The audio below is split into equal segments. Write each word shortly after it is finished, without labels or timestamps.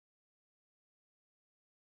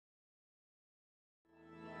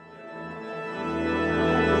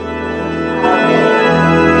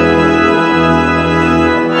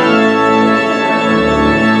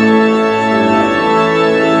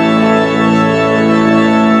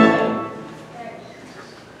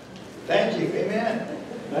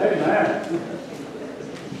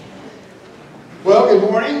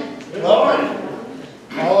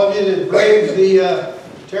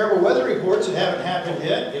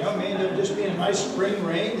know, may end up just being a nice spring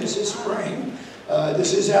rain. This is spring.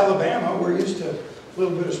 This is Alabama. We're used to a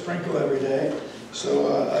little bit of sprinkle every day.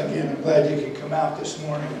 So again, I'm glad you could come out this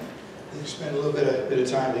morning and spend a little bit of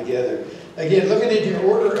time together. Again, looking at your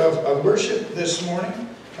order of worship this morning,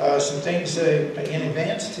 some things in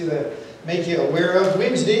advance to make you aware of.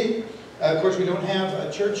 Wednesday, of course, we don't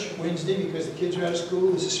have church Wednesday because the kids are out of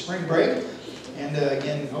school. This is spring break. And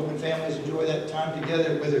again, hoping families enjoy that time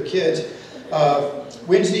together with their kids.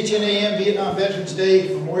 Wednesday, 10 a.m., Vietnam Veterans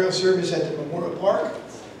Day Memorial Service at the Memorial Park.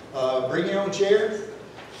 Bring your own chair.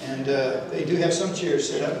 And they do have some chairs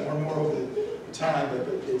set up more and more over the time, but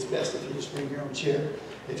it's best if you just bring your own chair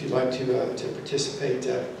if you'd like to participate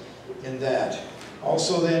in that.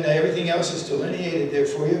 Also then, everything else is delineated there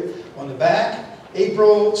for you. On the back,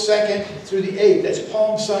 April 2nd through the 8th, that's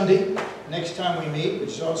Palm Sunday, next time we meet, which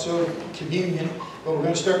is also communion, but we're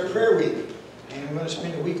going to start prayer week. And we're going to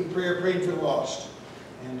spend a week of prayer praying for the lost.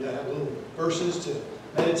 And have little verses to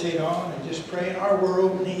meditate on and just praying. Our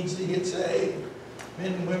world needs to get saved.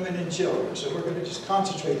 Men, women, and children. So we're going to just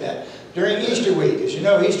concentrate that. During Easter week, as you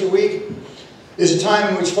know, Easter week is a time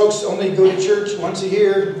in which folks only go to church once a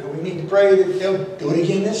year. And we need to pray that they'll do it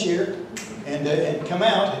again this year. And come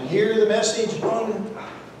out and hear the message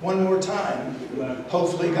one more time.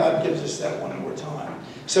 Hopefully God gives us that one more time.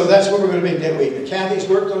 So that's what we're going to make that week. And Kathy's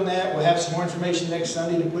worked on that. We'll have some more information next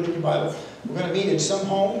Sunday to put in your Bible. We're going to meet in some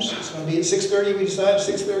homes. It's going to be at 6:30. We decided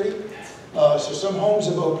 6:30. So some homes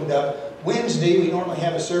have opened up. Wednesday, we normally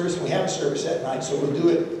have a service. We have a service that night, so we'll do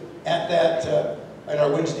it at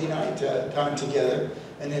our Wednesday night time together.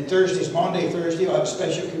 And then Thursday's Maundy Thursday. I'll have a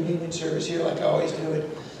special communion service here, like I always do at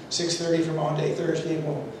 6:30 for Maundy Thursday, and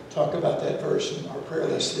we'll talk about that verse in our prayer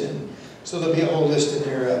list. And so there'll be a whole list in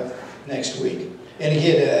there next week. And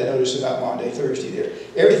again, notice about Maundy Thursday there.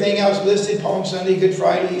 Everything else listed: Palm Sunday, Good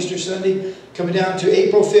Friday, Easter Sunday. Coming down to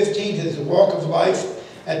April 15th is the Walk of Life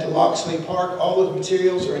at the Loxley Park. All those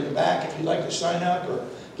materials are in the back if you'd like to sign up or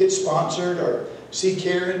get sponsored or see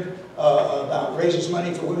Karen about raises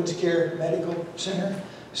money for Women's Care Medical Center.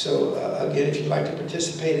 So again, if you'd like to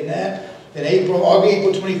participate in that. Then April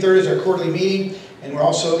 23rd is our quarterly meeting, and we're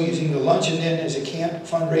also using the luncheon then as a camp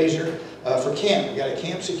fundraiser for camp. We got a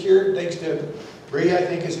camp secured, thanks to Bree, I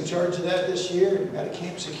think, is in charge of that this year. We've got a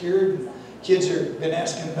camp secured. Kids have been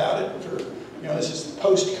asking about it for, this is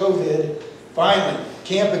post-COVID. Finally,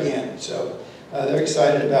 camp again. So they're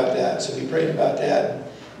excited about that. So be praying about that.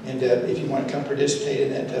 And if you want to come participate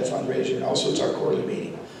in that fundraiser. And also, it's our quarterly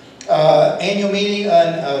meeting. Annual meeting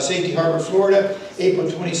on Safety Harbor, Florida, April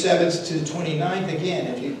 27th to the 29th. Again,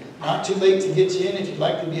 if you're not too late to get you in, if you'd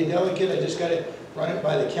like to be a delegate, I just got to run it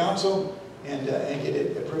by the council and get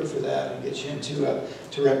it approved for that and get you in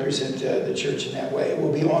to represent the church in that way. It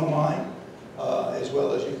will be online as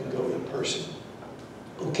well as you can go in person.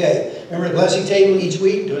 Okay, remember the blessing table each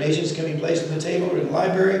week. Donations can be placed on the table or in the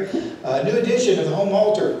library. New edition of the home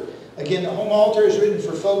altar. Again, the home altar is written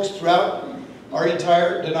for folks throughout our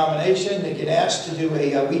entire denomination. They get asked to do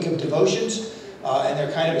a week of devotions, and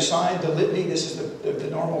they're kind of assigned the litany. This is the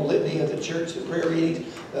normal litany of the church, the prayer readings,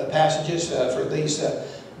 the passages for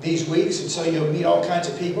these weeks. And so you'll meet all kinds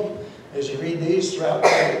of people as you read these throughout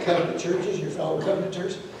the covenant churches, your fellow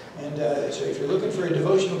covenanters. And so if you're looking for a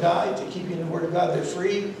devotional guide to keep you in the Word of God, they're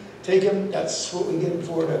free. Take them. That's what we get them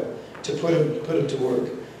for, to put them to work.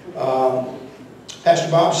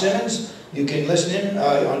 Pastor Bob Simmons, you can listen in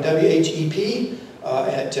on WHEP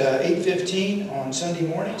at 8:15 on Sunday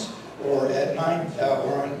mornings, or at 9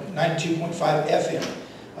 or on 92.5 FM.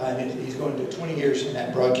 And he's going to 20 years in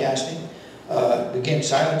that broadcasting. Again,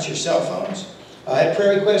 silence your cell phones. I had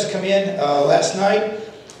prayer requests come in last night.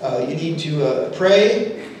 You need to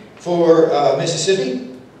pray for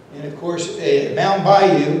Mississippi, and of course, Mound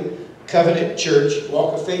Bayou Covenant Church,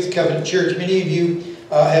 Walk of Faith Covenant Church. Many of you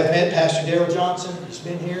have met Pastor Darrell Johnson. He's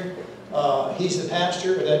been here. He's the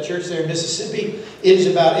pastor of that church there in Mississippi. It is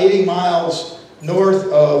about 80 miles north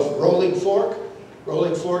of Rolling Fork.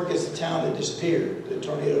 Rolling Fork is the town that disappeared. The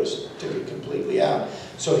tornadoes took it completely out.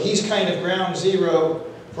 So he's kind of ground zero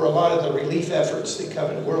for a lot of the relief efforts that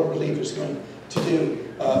Covenant World Relief is going to do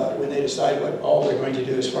when they decide what all they're going to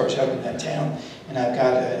do as far as helping that town. And I've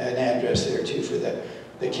got an address there too for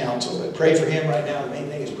the council. But pray for him right now. The main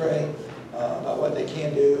thing is pray about what they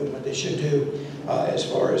can do and what they should do as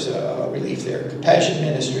far as relief there. Compassion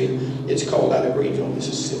Ministry, it's called, out of Greenville,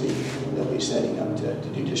 Mississippi. They'll be setting up to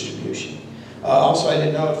do distribution. Also, I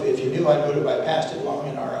didn't know if you knew, I noted I passed it along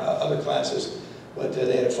in our other classes, but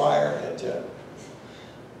they had a fire at,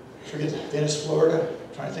 forget, Venice, Florida.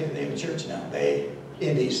 I'm trying to think of the name of the church now.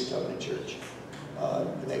 Indies Covenant Church.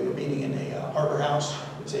 They were meeting in a harbor house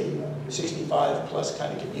it's a 65 plus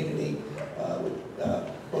kind of community with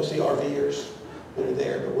mostly RVers that are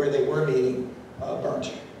there, but where they were meeting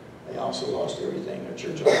burnt. They also lost everything, their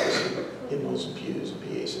church office, and hymnals and pews and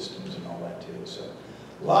PA systems and all that too. So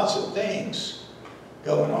lots of things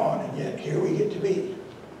going on, and yet here we get to be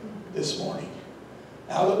this morning,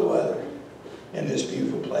 out of the weather, in this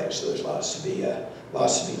beautiful place. So there's lots to be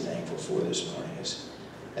thankful for this morning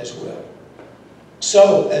as well.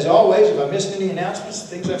 So, as always, if I missed any announcements,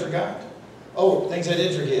 things I forgot. Oh, things I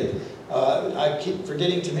did forget. I keep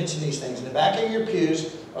forgetting to mention these things. In the back of your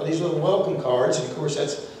pews are these little welcome cards, and of course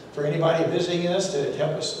that's for anybody visiting us to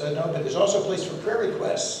help us know. But there's also a place for prayer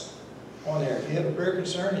requests on there. If you have a prayer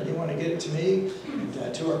concern and you want to get it to me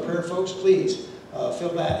and to our prayer folks, please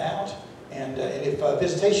fill that out. And if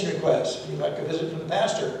visitation requests, if you'd like a visit from the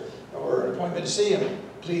pastor or an appointment to see him,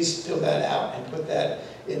 please fill that out and put that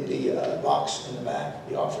in the box in the back,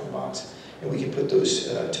 the offering box, and we can put those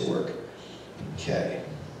to work. Okay.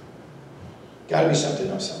 Got to be something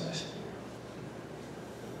else on this.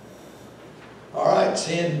 All right,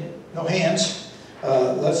 seeing no hands,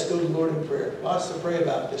 let's go to the Lord in prayer. Lots to pray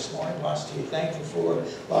about this morning, lots to be thankful for,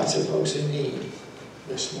 lots of folks in need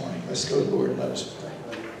this morning. Let's go to the Lord and let us pray.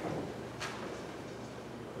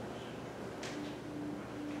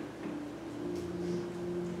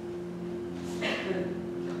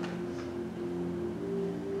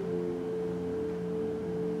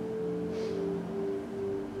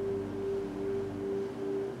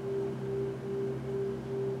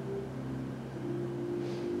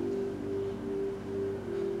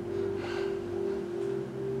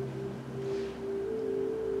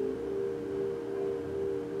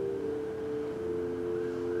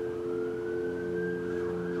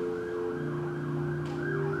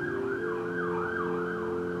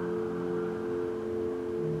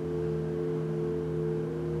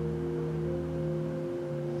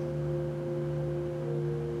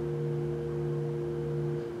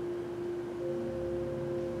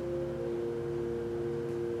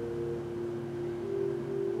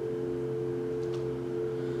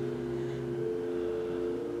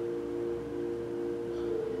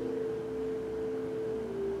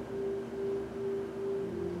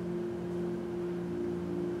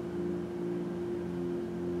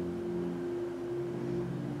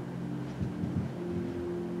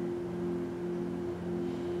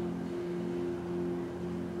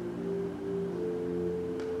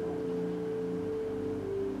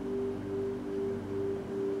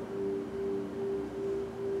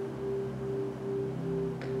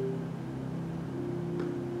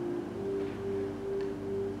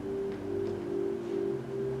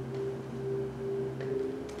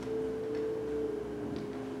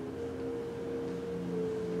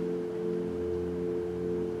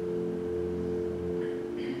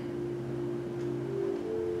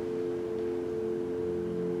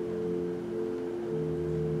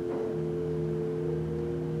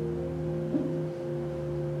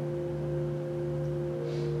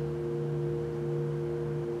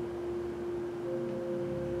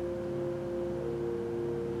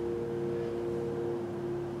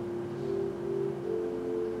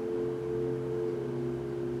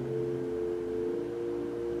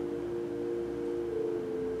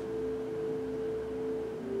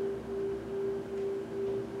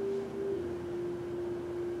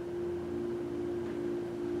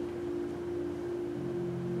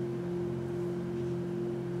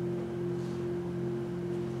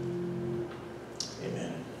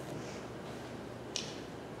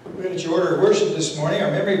 We're going to order of worship this morning.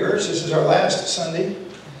 Our memory verse, this is our last Sunday.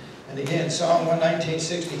 And again, Psalm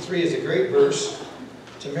 119:63 is a great verse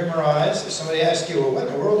to memorize. If somebody asks you, well, what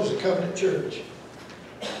in the world is a covenant church?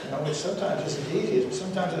 You know, which sometimes isn't easy, but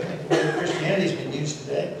sometimes I think the way Christianity's been used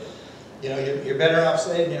today, you know, you're better off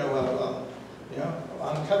saying, I'm a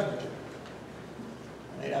covenanter.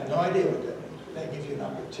 And they have no idea what that means. But that gives you an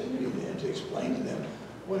opportunity then to explain to them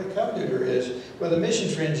what a covenanter is. Well, the mission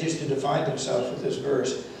friends used to define themselves with this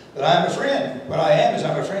verse, that I am a friend. What I am is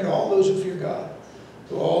I'm a friend to all those who fear God,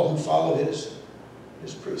 to all who follow His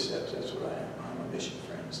precepts. That's what I am. I'm a mission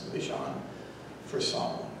friend. It's the mission for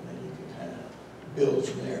Solomon. And then you can kind of build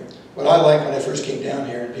from there. What I like when I first came down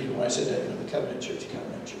here, and people, when I said that, the covenant church,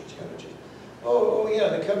 covenant church, covenant church. Oh yeah,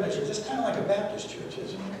 the covenant church. It's kind of like a Baptist church,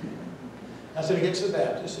 isn't it? Nothing against the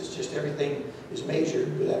Baptists. It's just everything is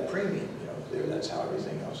measured with that premium. There, that's how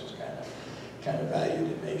everything else is kind of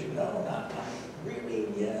valued and measured. No, not really.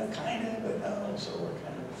 Yeah, kind of, but no. So we're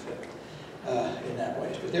kind of fit in that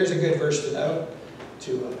way. But there's a good verse to know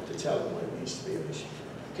to tell them what it means to be a mission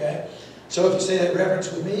friend. Okay. So if you say that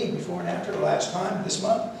reverence with me before and after the last time this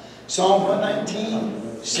month, Psalm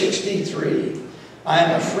 119:63. I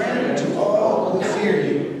am a friend to all who fear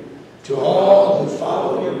you, to all who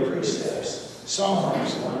follow your precepts.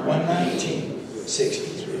 Psalms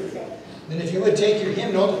 119:63. Then if you would take your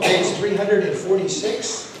hymnal to page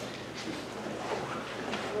 346.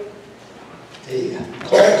 A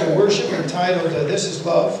call to worship entitled, This is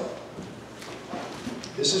Love.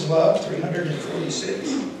 This is Love,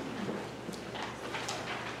 346.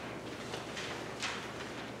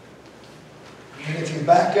 And if you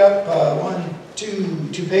back up two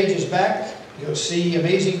pages back, you'll see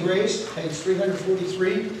Amazing Grace, page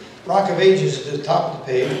 343. Rock of Ages is at the top of the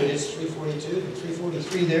page, but it's 342 and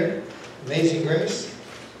 343 there. Amazing Grace.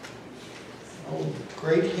 Oh,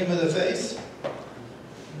 great hymn of the faith.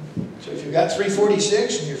 So if you've got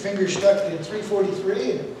 346 and your finger's stuck in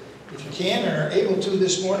 343, and if you can or are able to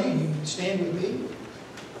this morning, you can stand with me.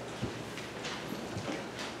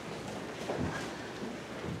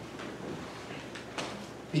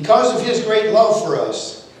 Because of his great love for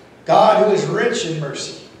us, God, who is rich in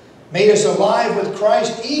mercy, made us alive with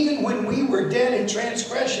Christ even when we were dead in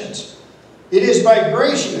transgressions. It is by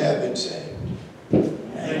grace you have been saved.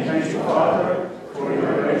 Thank you, Father, for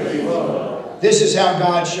your great love. This is how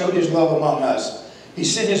God showed his love among us. He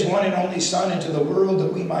sent his one and only Son into the world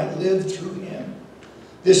that we might live through him.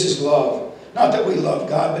 This is love. Not that we love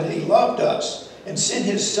God, but he loved us and sent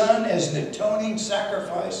his Son as an atoning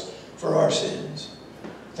sacrifice for our sins.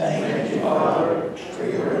 Thank you, Father, for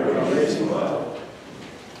your amazing love.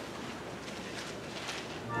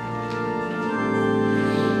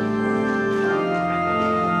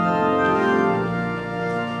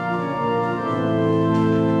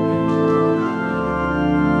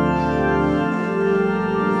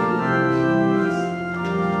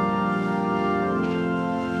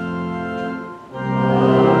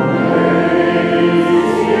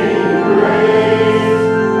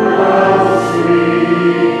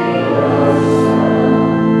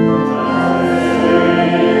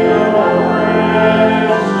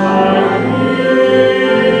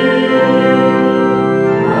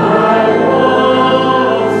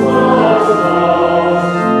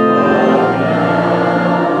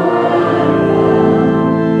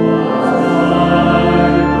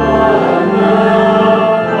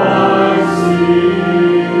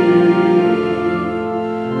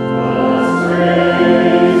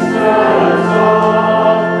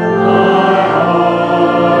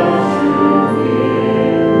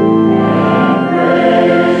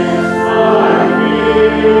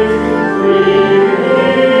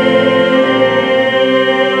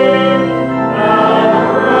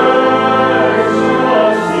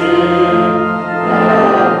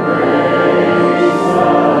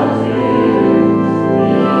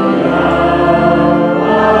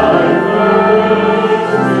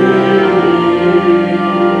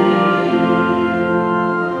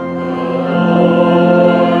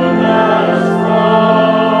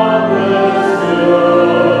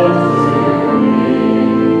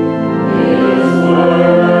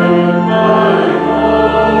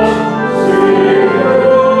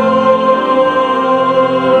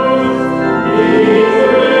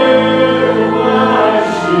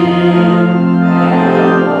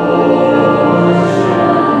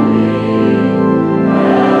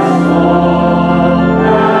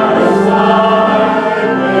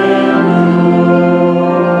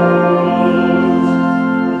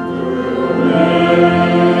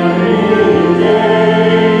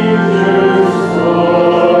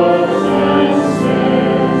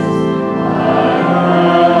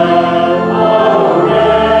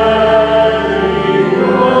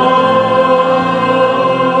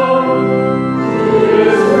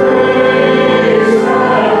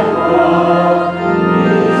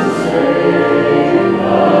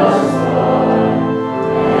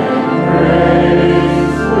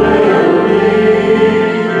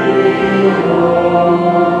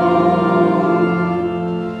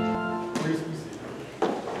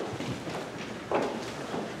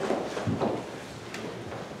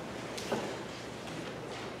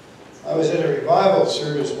 I was at a revival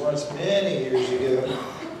service once many years ago.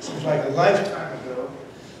 Seems like a lifetime ago.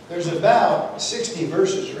 There's about 60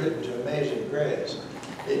 verses written to Amazing Grace.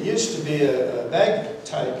 It used to be a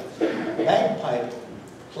bagpipe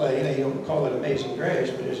play. You don't call it Amazing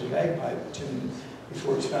Grace, but it's a bagpipe tune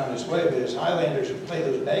before it's found its way. But as Highlanders would play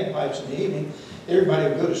those bagpipes in the evening, everybody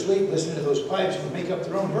would go to sleep listening to those pipes and would make up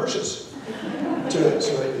their own verses to it,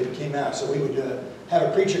 so it came out. So we would have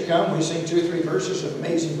a preacher come, we'd sing 2 or 3 verses of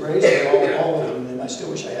Amazing Grace, and all of them, and I still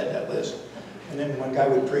wish I had that list. And then one guy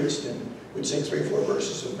would preach, and we'd sing 3 or 4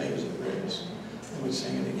 verses of Amazing Grace, and we'd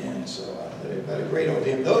sing it again. So but a great old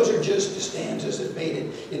hymn. Those are just the stanzas that made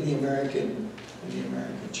it in the American in the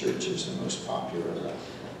American churches, the most popular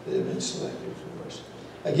that have been selected for us.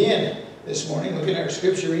 Again, this morning, looking at our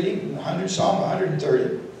scripture reading, Psalm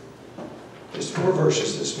 130. Just 4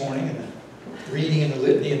 verses this morning in the reading in the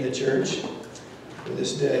litany in the church for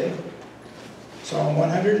this day. Psalm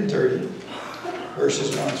 130,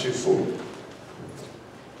 verses 1 through 4.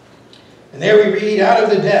 And there we read, "Out of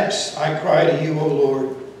the depths I cry to you, O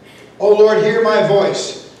Lord. O Lord, hear my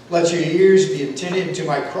voice. Let your ears be attentive to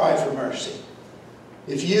my cry for mercy.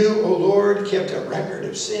 If you, O Lord, kept a record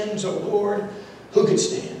of sins, O Lord, who could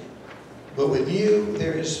stand? But with you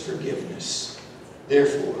there is forgiveness.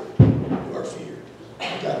 Therefore, you are feared."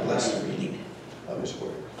 God bless the reading of His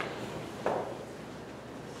Word.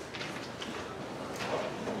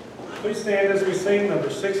 Please stand as we sing number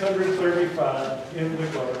 635, "In the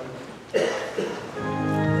Garden."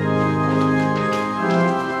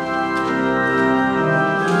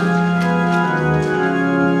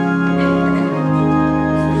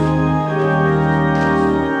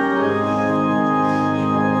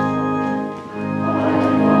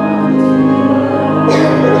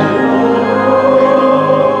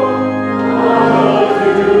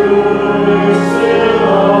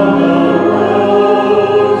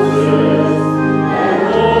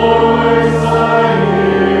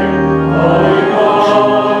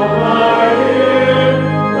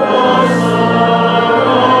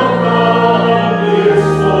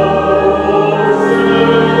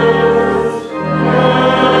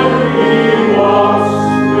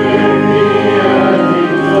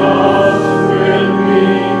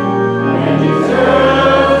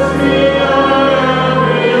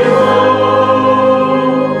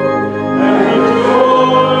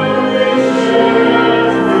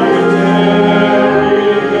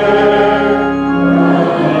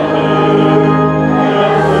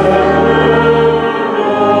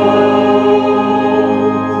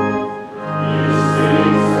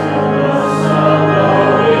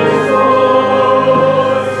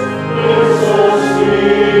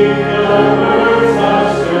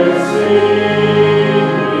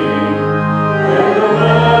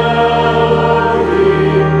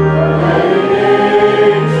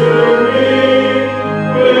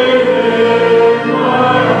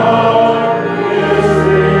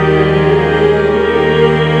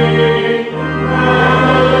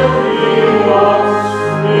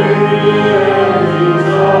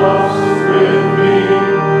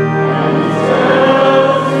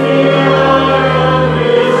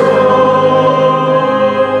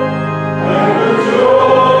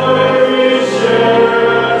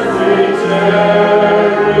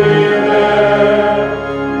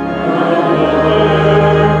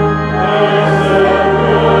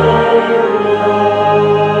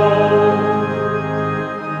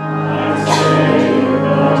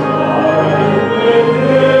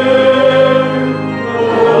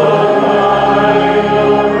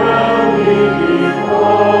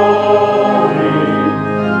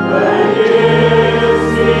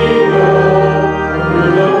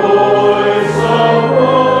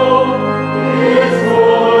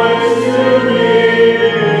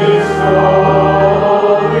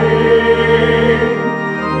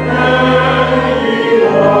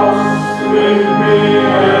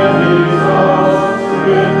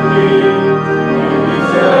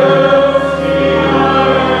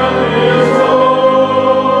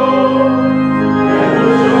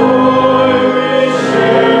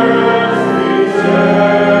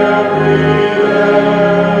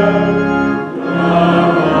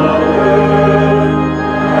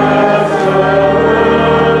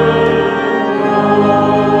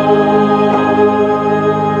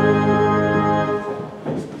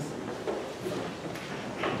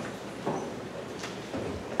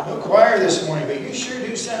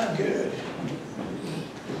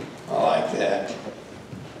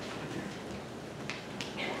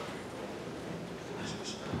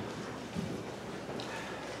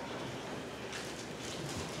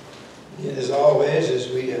 As always,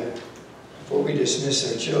 before we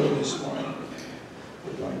dismiss our children this morning,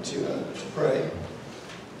 we're going to pray.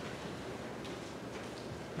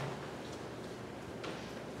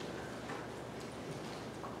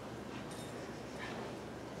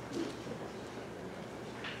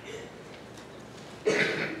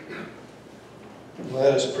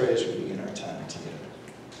 Let us pray as we begin our time together.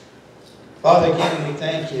 Father, again, we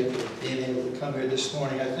thank you for being able to come here this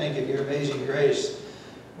morning. I thank you for your amazing grace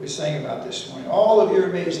we sang about this morning. All of your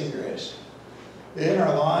amazing grace in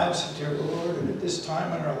our lives, dear Lord, and at this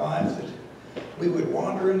time in our life that we would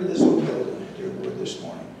wander into this little building, dear Lord, this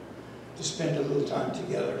morning to spend a little time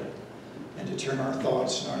together and to turn our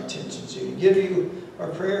thoughts and our attention to you, to give you our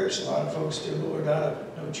prayers. A lot of folks, dear Lord, out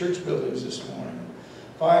of no church buildings this morning.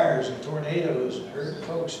 Fires and tornadoes and hurt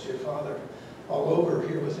folks, dear Father, all over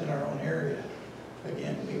here within our own area.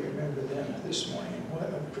 Again, we remember them this morning. And what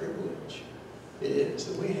a privilege it is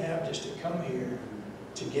that we have just to come here,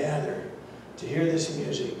 to gather, to hear this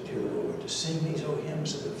music, dear Lord, to sing these old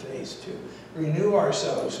hymns of the faith, to renew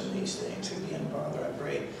ourselves in these things. Again, Father, I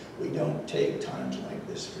pray we don't take times like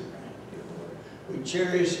this for granted, dear Lord. We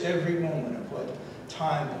cherish every moment of what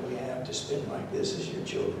time that we have to spend like this as your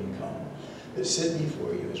children come, that sit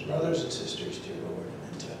before you as brothers and sisters, dear Lord,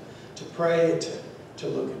 and then to pray, to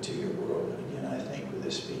look into your world. And again, I think with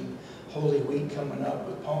this being Holy Week coming up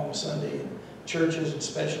with Palm Sunday and churches and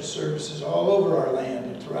special services all over our land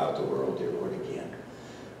and throughout the world, dear Lord, again,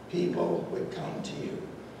 people would come to you,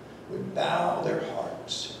 would bow their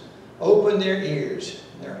hearts, open their ears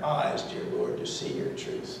and their eyes, dear Lord, to see your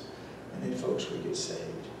truth. And then folks would get saved,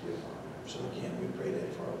 dear Father. So again, we pray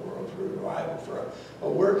that for our world, for revival, for a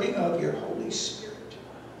working of your Holy Spirit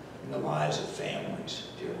in the lives of families,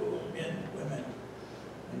 dear Lord, men, women,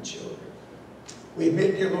 and children. We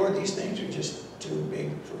admit, dear Lord, these things are just too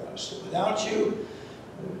big for us. So without you,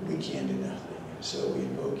 we can do nothing. And so we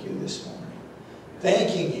invoke you this morning,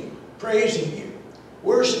 thanking you, praising you,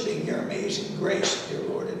 worshiping your amazing grace, dear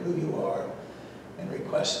Lord, and who you are, and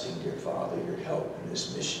requesting, dear Father, your help in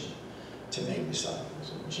this mission to make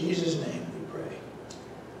disciples. In Jesus' name we pray.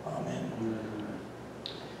 Amen.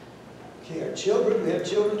 Okay, our children, we have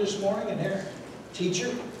children this morning and their teacher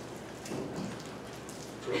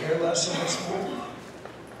for their lesson this morning.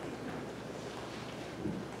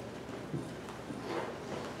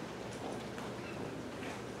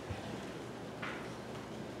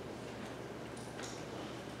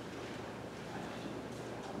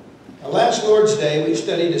 Now, last Lord's Day, we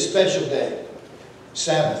studied a special day,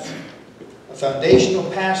 Sabbath, a foundational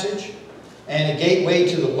passage and a gateway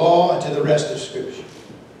to the law and to the rest of Scripture.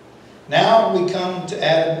 Now we come to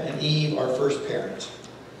Adam and Eve, our first parents.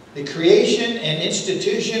 The creation and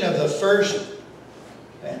institution of the first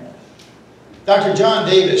family. Dr. John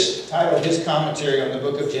Davis titled his commentary on the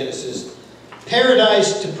book of Genesis,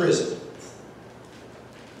 Paradise to Prison.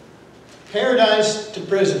 Paradise to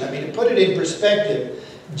prison. I mean, to put it in perspective,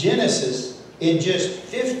 Genesis, in just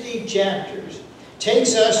 50 chapters,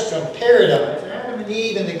 takes us from paradise, Adam and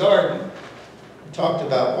Eve in the garden. We talked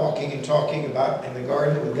about walking and talking about in the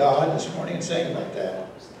garden with God this morning and saying like that.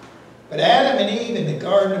 But Adam and Eve in the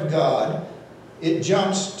garden of God, it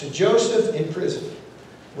jumps to Joseph in prison,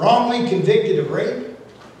 wrongly convicted of rape.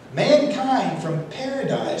 Mankind from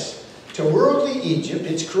paradise to worldly Egypt,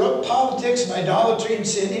 its corrupt politics and idolatry and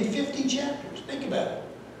sin in 50 chapters. Think about it.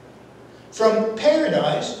 From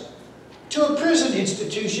paradise to a prison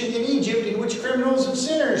institution in Egypt in which criminals and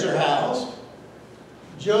sinners are housed,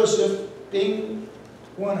 Joseph being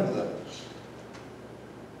one of those.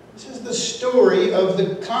 This is the story of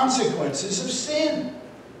the consequences of sin.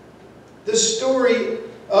 The story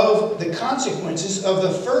of the consequences of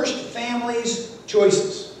the first family's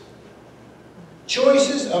choices.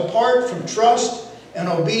 Choices apart from trust and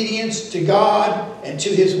obedience to God and to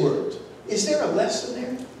His Word. Is there a lesson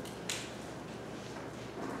there?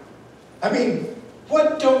 I mean,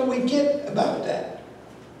 what don't we get about that?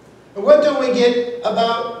 Or what don't we get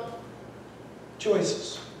about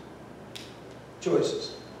choices?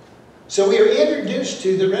 Choices. So we are introduced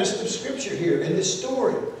to the rest of Scripture here in this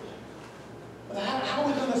story. How are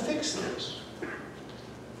we going to fix this?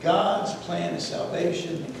 God's plan of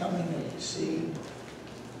salvation, the coming of the seed,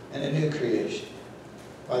 and a new creation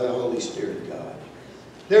by the Holy Spirit of God.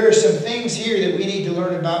 There are some things here that we need to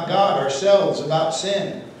learn about God ourselves, about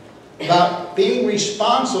sin, about being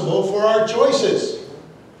responsible for our choices.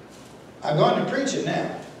 I'm going to preach it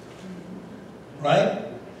now. Right?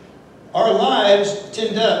 Our lives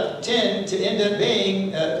tend to end up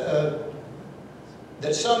being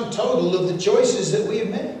the sum total of the choices that we have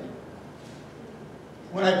made.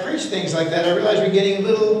 When I preach things like that, I realize we're getting a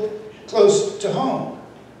little close to home.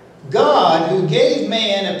 God, who gave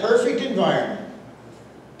man a perfect environment,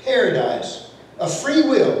 paradise, a free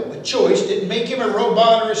will, a choice, didn't make him a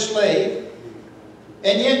robot or a slave,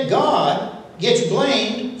 and yet God gets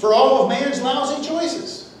blamed for all of man's lousy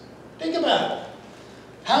choices. Think about it.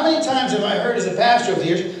 How many times have I heard as a pastor over the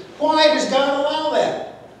years, why does God allow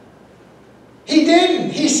that? He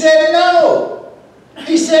didn't. He said no.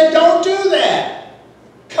 He said, don't do that.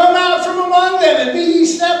 Come out from among them and be ye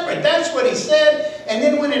separate. That's what He said. And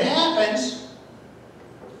then when it happens,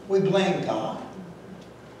 we blame God.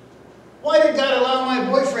 Why did God allow my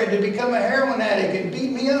boyfriend to become a heroin addict and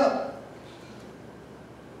beat me up?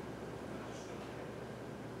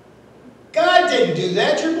 God didn't do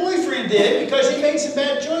that. Your boyfriend did because he made some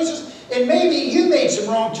bad choices. And maybe you made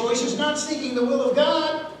some wrong choices, not seeking the will of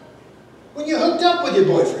God when you hooked up with your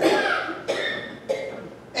boyfriend.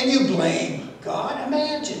 And you blame God.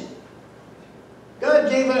 Imagine. God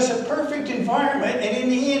gave us a perfect environment, and in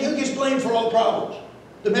the end, who gets blamed for all the problems?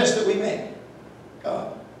 The mess that we made?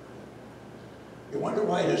 God. You wonder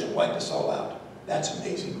why He doesn't wipe us all out. That's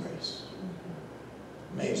amazing grace.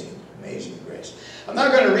 Amazing, amazing grace. I'm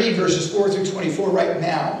not going to read verses 4 through 24 right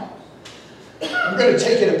now. I'm going to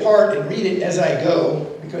take it apart and read it as I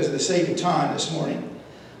go because of the sake of time this morning.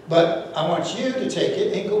 But I want you to take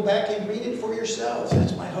it and go back and read it for yourselves.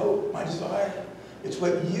 That's my hope, my desire. It's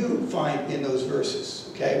what you find in those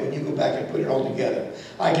verses, okay, when you go back and put it all together.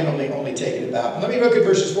 I can only take it about. Let me look at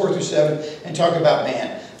verses 4 through 7 and talk about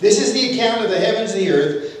man. This is the account of the heavens and the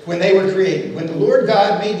earth when they were created, when the Lord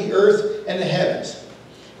God made the earth and the heavens.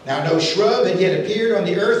 Now no shrub had yet appeared on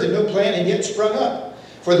the earth, and no plant had yet sprung up.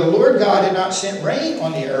 For the Lord God had not sent rain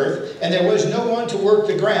on the earth, and there was no one to work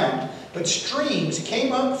the ground. But streams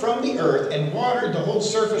came up from the earth and watered the whole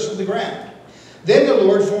surface of the ground. Then the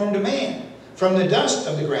Lord formed a man from the dust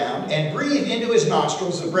of the ground and breathed into his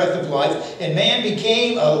nostrils the breath of life, and man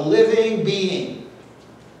became a living being.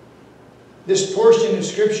 This portion of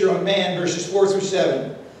Scripture on man, verses 4 through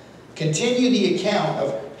 7, continue the account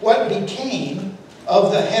of what became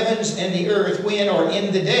of the heavens and the earth when, or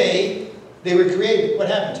in the day, they were created. What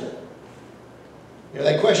happened to it? You know,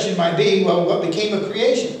 that question might be, well, what became of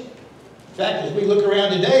creation? In fact, as we look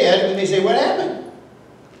around today at it, we may say, what happened?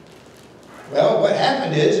 Well, what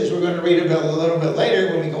happened is we're going to read about a little bit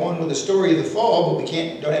later when we go on with the story of the fall, but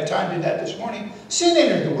we don't have time to do that this morning. Sin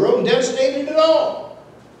entered the world and devastated it all.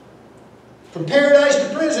 From paradise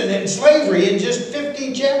to prison and slavery in just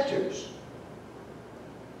 50 chapters.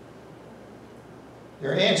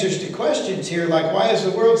 There are answers to questions here like, why is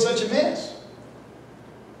the world such a mess?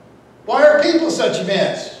 Why are people such a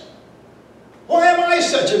mess? Why am I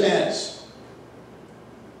such a mess?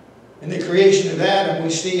 In the creation of Adam, we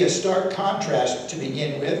see a stark contrast to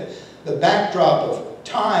begin with. The backdrop of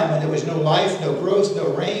time when there was no life, no growth,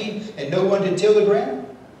 no rain, and no one to till the ground.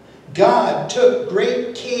 God took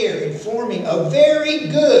great care in forming a very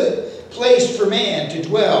good place for man to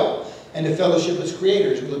dwell and to fellowship with his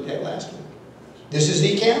creators we looked at last week. This is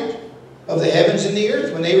the account of the heavens and the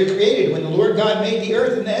earth when they were created, when the Lord God made the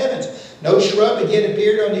earth and the heavens. No shrub had yet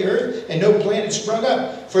appeared on the earth, and no plant had sprung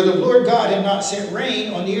up. For the Lord God had not sent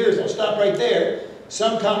rain on the earth. I'll stop right there.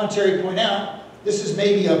 Some commentary point out this is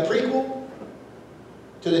maybe a prequel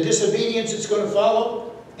to the disobedience that's going to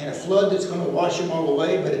follow, and a flood that's going to wash them all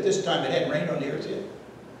away. But at this time, it hadn't rained on the earth yet.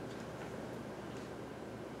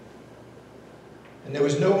 And there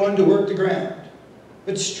was no one to work the ground.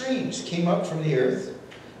 But streams came up from the earth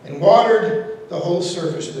and watered the whole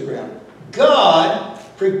surface of the ground. God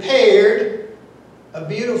prepared a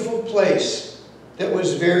beautiful place that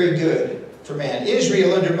was very good for man.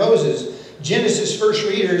 Israel under Moses, Genesis first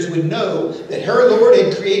readers would know that her Lord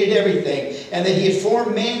had created everything and that He had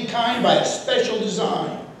formed mankind by a special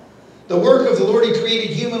design. The work of the Lord had created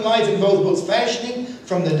human life involved both fashioning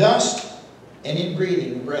from the dust and in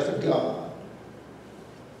breathing the breath of God.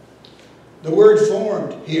 The word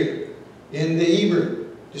formed here in the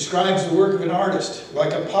Hebrew describes the work of an artist,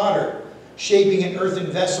 like a potter shaping an earthen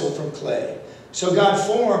vessel from clay. So God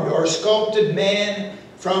formed or sculpted man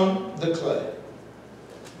from the clay.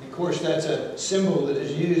 And of course, that's a symbol that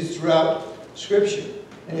is used throughout Scripture.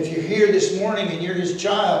 And if you're here this morning and you're His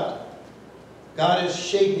child, God is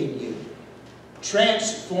shaping you,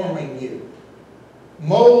 transforming you,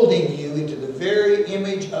 molding you into the very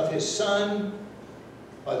image of His Son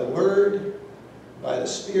by the Word, by the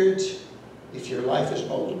Spirit, if your life is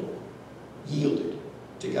moldable, yielded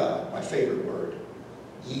to God. My favorite word,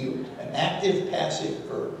 yield. An active, passive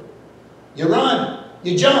verb. You run,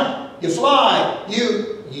 you jump, you fly,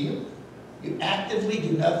 you yield. You actively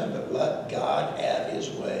do nothing but let God have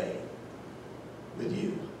His way with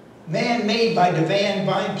you. Man made by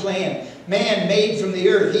divine plan. Man made from the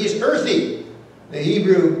earth. He is earthy. The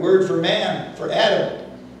Hebrew word for man, for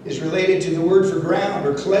Adam, is related to the word for ground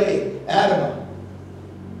or clay, Adam.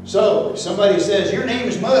 So, if somebody says, your name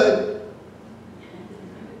is mud,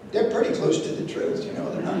 they're pretty close to the truth, you know.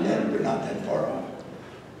 They're not that far off.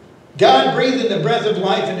 God breathed in the breath of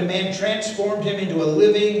life into man, transformed him into a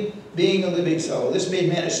living being, a living soul. This made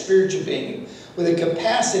man a spiritual being with a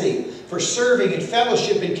capacity for serving and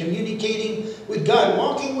fellowship and communicating with God.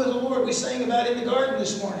 Walking with the Lord, we sang about in the garden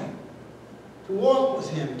this morning. To walk with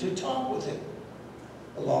Him, to talk with Him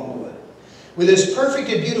along the way. With this perfect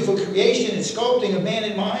and beautiful creation and sculpting of man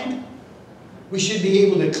in mind, we should be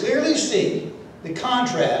able to clearly see the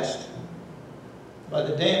contrast by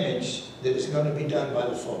the damage that is going to be done by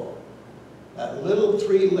the fall. That little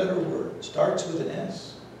 3-letter word starts with an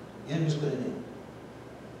S, ends with an N.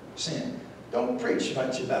 Sin. Don't preach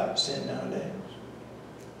much about sin nowadays.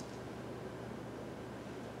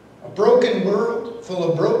 A broken world full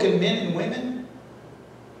of broken men and women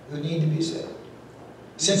who need to be saved.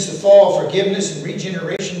 Since the fall, forgiveness and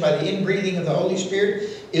regeneration by the inbreathing of the Holy Spirit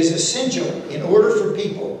is essential in order for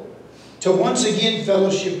people to once again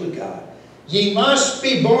fellowship with God. Ye must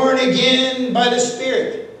be born again by the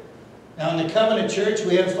Spirit. Now in the Covenant Church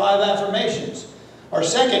we have 5 affirmations. Our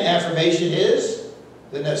second affirmation is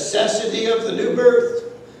the necessity of the new birth.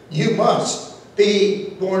 You must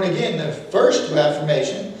be born again. The first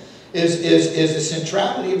affirmation is the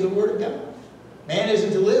centrality of the Word of God. Man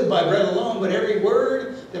isn't to live by bread alone, but every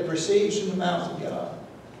word that proceeds from the mouth of God.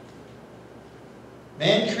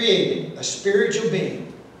 Man created a spiritual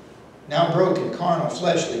being, now broken, carnal,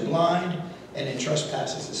 fleshly, blind, and in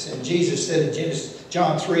trespasses of sin. Jesus said in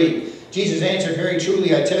John 3, Jesus answered, very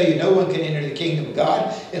truly, I tell you, no one can enter the kingdom of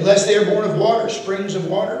God unless they are born of water, springs of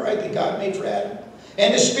water, right, that God made for Adam.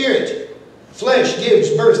 And the Spirit. Flesh gives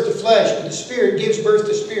birth to flesh, but the Spirit gives birth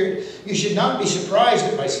to spirit. You should not be surprised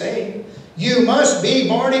at my saying, you must be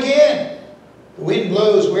born again. The wind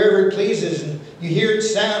blows wherever it pleases, and you hear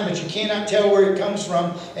its sound, but you cannot tell where it comes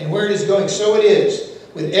from and where it is going. So it is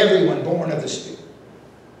with everyone born of the Spirit.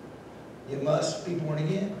 You must be born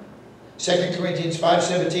again. 2 Corinthians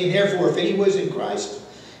 5:17, therefore, if any was in Christ,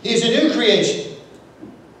 he is a new creation.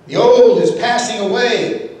 The old is passing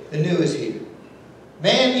away, the new is here.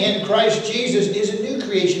 Man in Christ Jesus is a new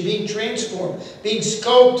creation, being transformed, being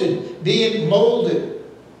sculpted, being molded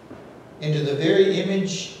into the very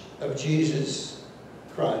image of Jesus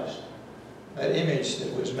Christ. That image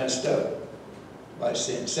that was messed up by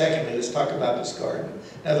sin. Secondly, let's talk about this garden.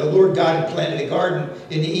 Now the Lord God had planted a garden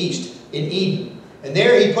in the east, in Eden. And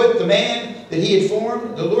there he put the man that he had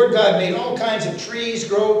formed. The Lord God made all kinds of trees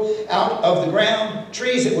grow out of the ground,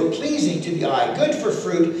 trees that were pleasing to the eye, good for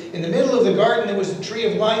fruit. In the middle of the garden there was the tree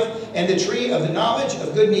of life and the tree of the knowledge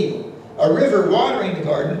of good and evil. A river watering the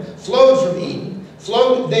garden flowed from Eden,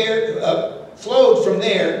 flowed from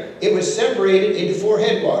there. It was separated into 4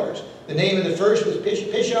 headwaters. The name of the first was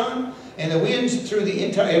Pishon, and it went through the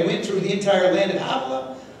entire land of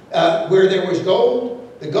Havilah, where there was gold.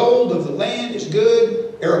 The gold of the land is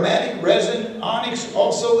good, aromatic, resin, onyx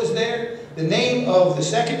also is there. The name of the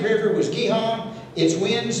second river was Gihon. It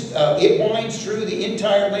winds through the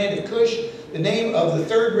entire land of Cush. The name of the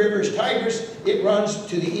third river is Tigris. It runs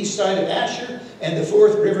to the east side of Asher. And the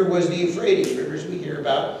fourth river was the Euphrates, rivers we hear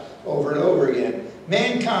about over and over again.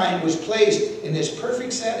 Mankind was placed in this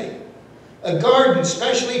perfect setting. A garden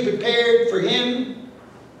specially prepared for him.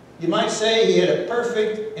 You might say he had a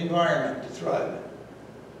perfect environment to thrive in.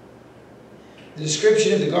 The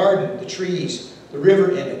description of the garden, the trees, the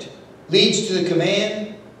river in it, leads to the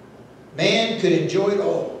command, man could enjoy it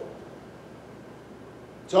all.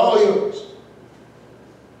 It's all yours.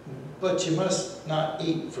 But you must not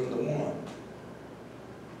eat from the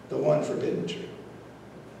one forbidden tree.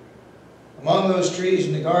 Among those trees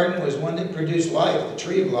in the garden was one that produced life, the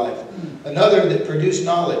tree of life. Another that produced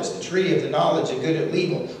knowledge, the tree of the knowledge of good and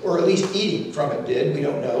evil, or at least eating from it did, we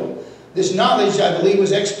don't know. This knowledge, I believe,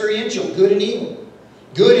 was experiential, good and evil.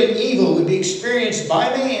 Good and evil would be experienced by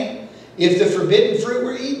man if the forbidden fruit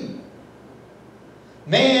were eaten.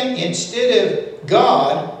 Man, instead of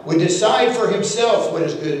God, would decide for himself what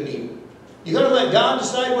is good and evil. You going to let God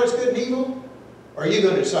decide what's good and evil? Or are you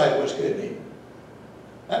going to decide what's good and evil?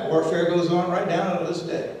 That warfare goes on right down to this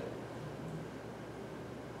day.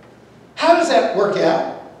 How does that work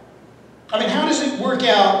out? I mean, how does it work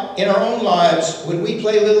out in our own lives when we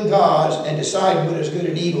play little gods and decide what is good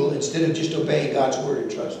and evil instead of just obeying God's word and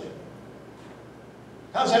trusting?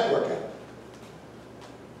 How does that work out?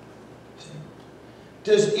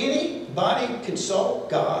 Does anybody consult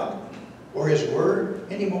God or His word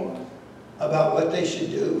anymore about what they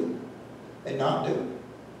should do and not do?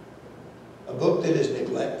 A book that is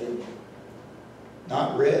neglected,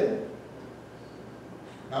 not read,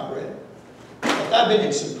 not read. I've been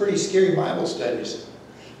in some pretty scary Bible studies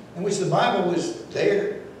in which the Bible was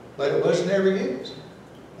there, but it wasn't ever used.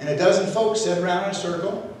 And a dozen folks sat around in a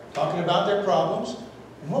circle talking about their problems.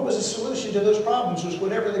 And what was the solution to those problems was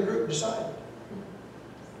whatever the group decided.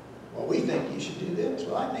 Well, we think you should do this.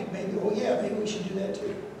 Well, I think maybe, oh yeah, maybe we should do that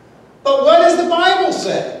too. But what does the Bible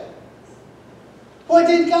say? What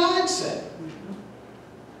did God say?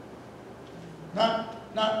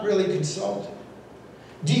 Not really consulted.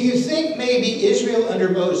 Do you think maybe Israel under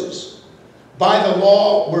Moses, by the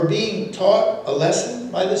law, were being taught a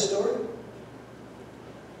lesson by this story?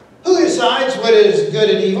 Who decides what is good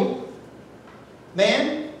and evil?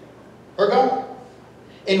 Man or God?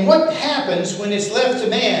 And what happens when it's left to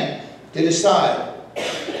man to decide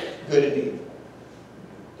good and evil?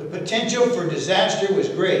 The potential for disaster was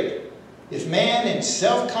great if man, in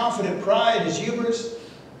self-confident pride, his hubris,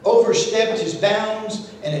 overstepped his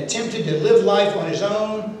bounds and attempted to live life on his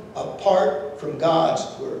own apart from God's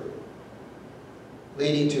word,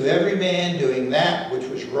 leading to every man doing that which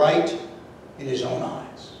was right in his own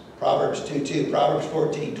eyes. Proverbs 2:2, Proverbs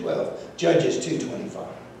 14:12, Judges 2:25.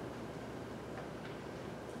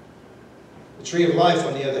 The tree of life,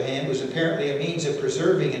 on the other hand, was apparently a means of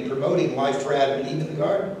preserving and promoting life for Adam and Eve in the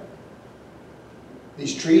garden.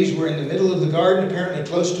 These trees were in the middle of the garden, apparently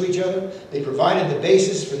close to each other. They provided the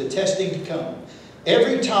basis for the testing to come.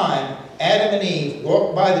 Every time Adam and Eve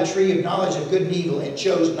walked by the tree of knowledge of good and evil and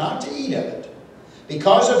chose not to eat of it,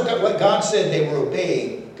 because of what God said, they were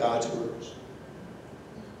obeying God's words.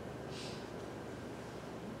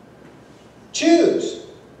 Choose.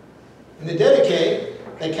 In the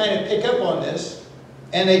Dedicate, they kind of pick up on this,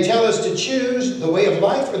 and they tell us to choose the way of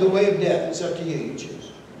life or the way of death. It's up to you. You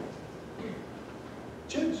choose.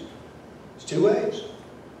 Choose. It's two ways.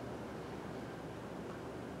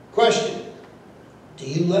 Question. Do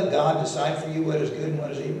you let God decide for you what is good and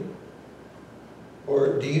what is evil?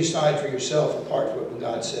 Or do you side for yourself apart from what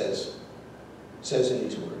God says in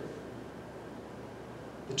His Word?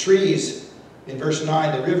 The trees in verse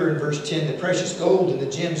 9, the river in verse 10, the precious gold and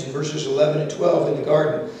the gems in verses 11 and 12 in the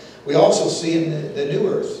garden. We also see in the new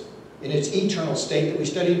earth, in its eternal state that we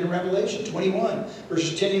studied in Revelation 21,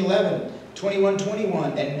 verses 10 and 11,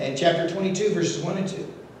 21, and chapter 22, verses 1 and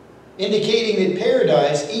 2. Indicating that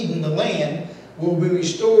paradise, Eden, the land, will be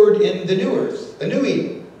restored in the new earth, a new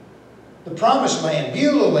Eden. The promised land,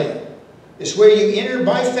 Beulah land, is where you enter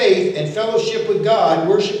by faith and fellowship with God,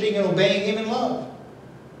 worshiping and obeying Him in love.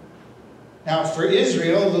 Now, for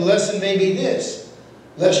Israel, the lesson may be this: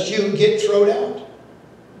 lest you get thrown out.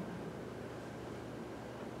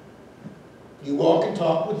 You walk and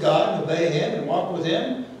talk with God and obey Him and walk with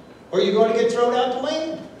Him, or you're going to get thrown out the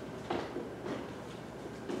land.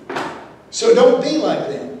 So don't be like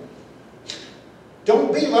them.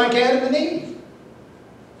 Don't be like Adam and Eve.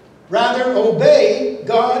 Rather, obey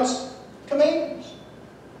God's commands.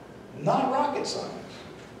 Not rocket science.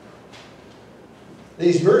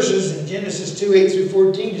 These verses in Genesis 2, 8 through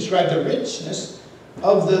 14 describe the richness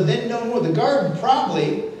of the then known world. The garden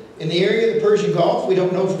probably in the area of the Persian Gulf. We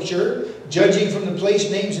don't know for sure. Judging from the place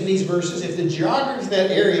names in these verses, if the geography of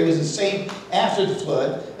that area was the same after the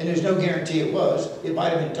flood, and there's no guarantee it was, it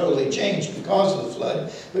might have been totally changed because of the flood,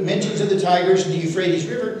 but mentions of the Tigris and the Euphrates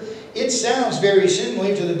River, it sounds very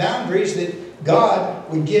similar to the boundaries that God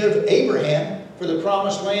would give Abraham for the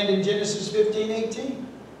promised land in Genesis 15:18.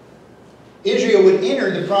 Israel would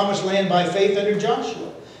enter the promised land by faith under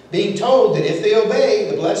Joshua, being told that if they obey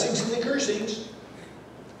the blessings and the cursings,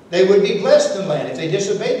 they would be blessed in the land. If they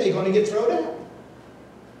disobeyed, they're going to get thrown out.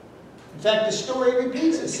 In fact, the story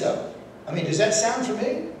repeats itself. I mean, does that sound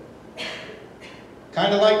familiar?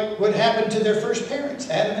 Kind of like what happened to their first parents,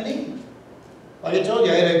 Adam and Eve. Like I told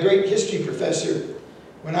you, I had a great history professor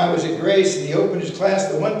when I was at Grace, and he opened his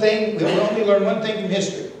class. The one thing, we only learn one thing from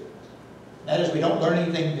history. That is, we don't learn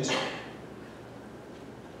anything from history.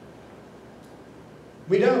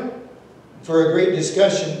 We don't. For a great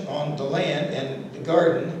discussion on the land and the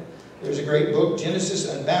garden, there's a great book,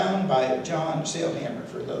 Genesis Unbound, by John Sailhammer,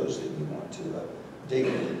 for those that you want to dig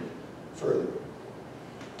in further.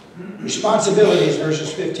 Responsibilities,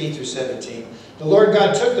 verses 15 through 17. The Lord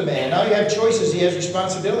God took the man. Now you have choices, He has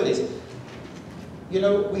responsibilities. You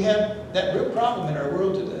know, we have that real problem in our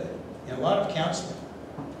world today, in a lot of counseling.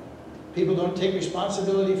 People don't take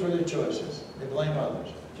responsibility for their choices. They blame others,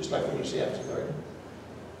 just like what you see after the garden.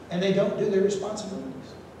 And they don't do their responsibilities.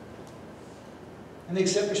 And they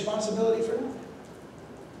accept responsibility for nothing.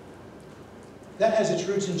 That has its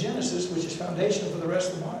roots in Genesis, which is foundational for the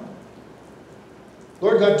rest of the Bible.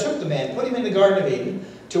 Lord God took the man, put him in the Garden of Eden,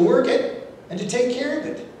 to work it and to take care of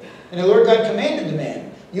it. And the Lord God commanded the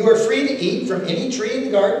man, you are free to eat from any tree in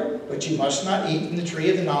the garden, but you must not eat from the tree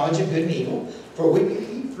of the knowledge of good and evil, for when you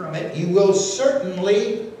eat from it, you will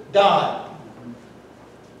certainly die.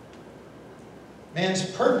 Man's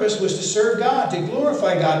purpose was to serve God, to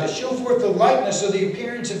glorify God, to show forth the likeness of the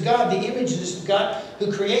appearance of God, the images of God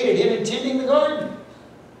who created him and tending the garden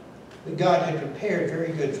that God had prepared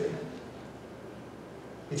very good for him.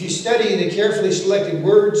 If you study the carefully selected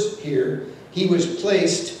words here, he was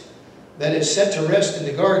placed, that is, set to rest in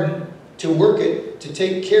the garden, to work it, to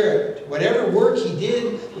take care of it. Whatever work he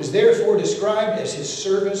did was therefore described as his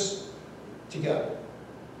service to God.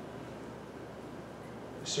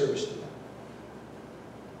 service to them.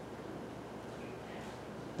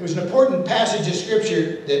 There's an important passage of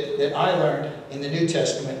Scripture that I learned in the New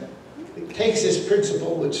Testament. It takes this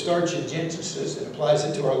principle, which starts in Genesis, and applies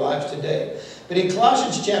it to our lives today. But in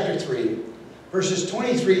Colossians chapter 3, verses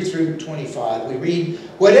 23 through 25, we read,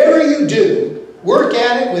 "Whatever you do, work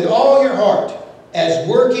at it with all your heart, as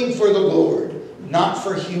working for the Lord, not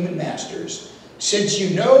for human masters, since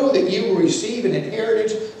you know that you will receive an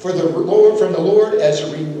inheritance from the Lord as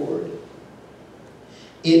a reward.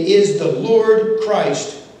 It is the Lord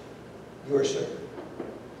Christ, your servant."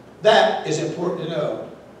 That is important to know.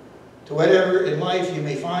 To whatever in life you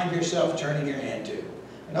may find yourself turning your hand to.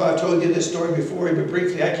 I know I've told you this story before, but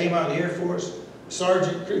briefly, I came out of the Air Force,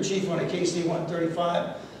 sergeant, crew chief on a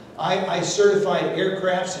KC-135. I certified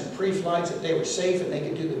aircrafts and pre-flights that they were safe and they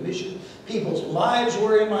could do the mission. People's lives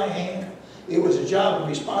were in my hand. It was a job of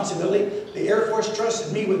responsibility. The Air Force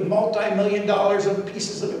trusted me with multi-million dollars of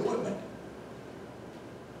pieces of equipment.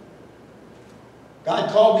 God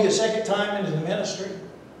called me a second time into the ministry.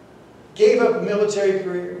 Gave up a military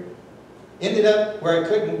career. Ended up where I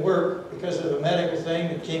couldn't work because of a medical thing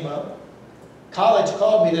that came up. College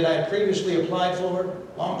called me that I had previously applied for.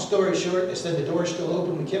 Long story short, they said the door's still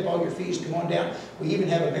open. We kept all your fees. Come on down. We even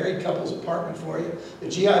have a married couple's apartment for you. The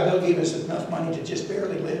GI Bill gave us enough money to just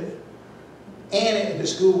barely live. And the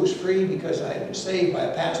school was free because I had been saved by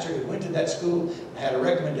a pastor who went to that school. I had a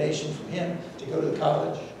recommendation from him to go to the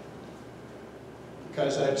college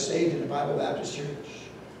because I had saved in the Bible Baptist Church.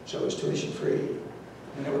 So it was tuition free.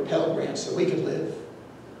 And there were Pell Grants so we could live.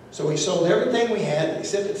 So we sold everything we had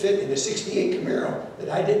except it fit in the '68 Camaro that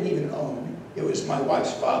I didn't even own. It was my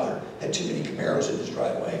wife's father had too many Camaros in his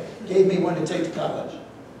driveway. Gave me one to take to college.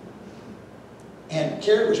 And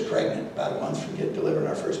Carrie was pregnant about a month from delivering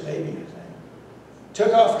our first baby.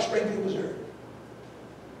 Took off for Springfield, Missouri.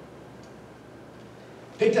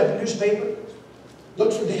 Picked up a newspaper.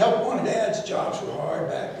 Looked for the help wanted ads. Jobs were hard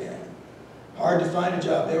back then. Hard to find a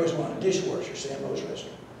job. There was one, a dishwasher, Sambo's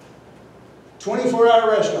restaurant.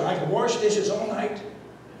 24-hour restaurant. I could wash dishes all night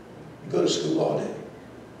and go to school all day.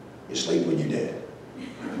 You sleep when you're dead.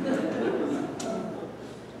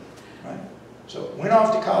 Right? So went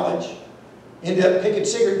off to college. Ended up picking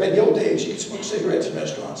cigarettes. Back in the old days, you could smoke cigarettes in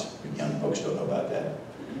restaurants. Young folks don't know about that.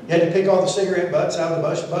 You had to pick all the cigarette butts out of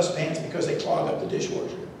the bus pans because they clogged up the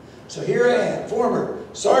dishwasher. So here I am, former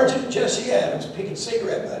Sergeant Jesse Adams, picking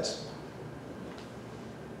cigarette butts.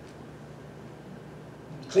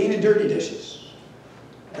 Cleaning dirty dishes.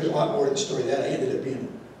 There's a lot more to the story than that. I ended up being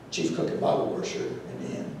chief cook and bottle washer in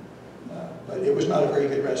the end. But it was not a very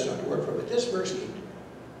good restaurant to work for. But this verse came to me.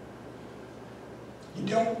 You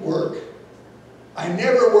don't work. I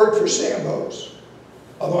never worked for Sambo's,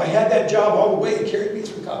 although I had that job all the way and carried me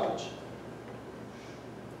through college.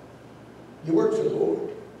 You work for the Lord.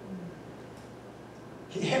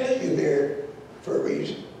 He had you there for a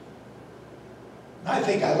reason. And I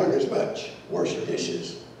think I learned as much washing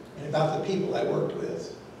dishes and about the people I worked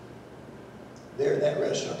with there in that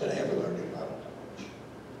restaurant that I ever learned in Bible college.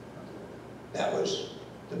 That was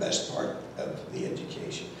the best part of the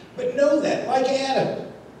education. But know that, like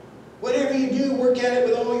Adam, whatever you do, work at it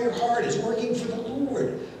with all your heart as working for the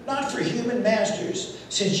Lord, not for human masters,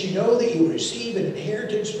 since you know that you receive an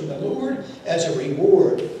inheritance from the Lord as a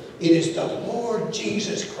reward. It is the Lord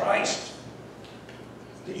Jesus Christ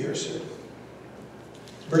that you're serving.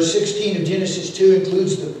 Verse 16 of Genesis 2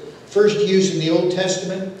 includes the first use in the Old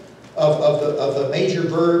Testament of the major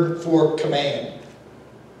verb for command.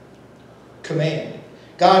 Command.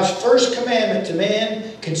 God's first commandment to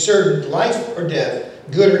man concerned life or death,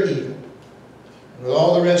 good or evil. And with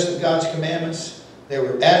all the rest of God's commandments, there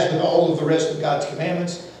were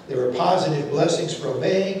positive blessings for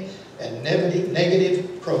obeying and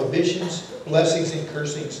negative prohibitions, blessings and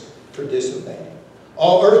cursings for disobeying.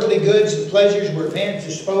 All earthly goods and pleasures were at man's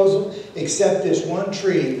disposal except this one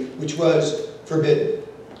tree which was forbidden.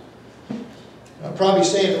 I'm probably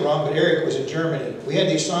saying it wrong, but Eric was in Germany. We had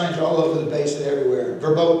these signs all over the base and everywhere.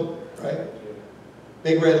 Verboten, right?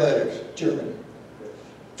 Big red letters, German.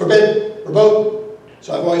 Forbidden, verboten.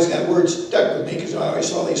 So I've always got words stuck with me because I always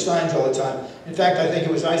saw these signs all the time. In fact, I think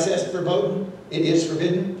it was ISS verboten. It is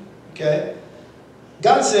forbidden. Okay?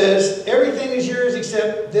 God says, everything is yours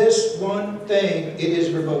except this one thing. It is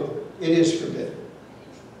verboten. It is forbidden.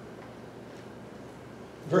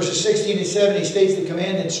 Verses 16 and 17 states the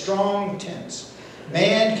command in strong tense.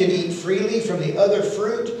 Man can eat freely from the other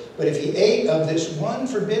fruit, but if he ate of this one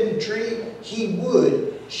forbidden tree, he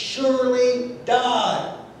would surely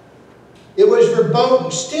die. It was verboten.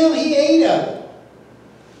 Still he ate of it.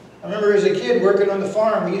 I remember as a kid working on the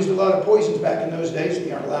farm, we used a lot of poisons back in those days that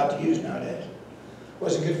you aren't allowed to use nowadays.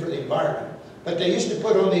 Wasn't good for the environment. But they used to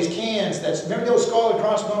put on these cans. Remember the old skull and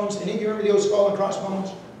crossbones? Any of you remember the old skull and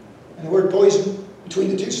crossbones? And the word poison between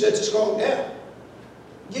the two sets of skull? Yeah.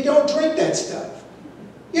 You don't drink that stuff.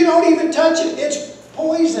 You don't even touch it. It's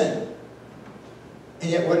poison. And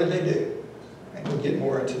yet what did they do? And we'll get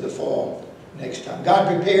more into the fall next time. God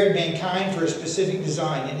prepared mankind for a specific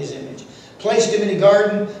design in His image. Placed him in a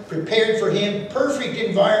garden, prepared for him perfect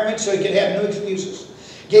environment so he could have no excuses.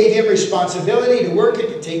 Gave him responsibility to work it,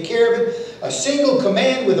 to take care of it. A single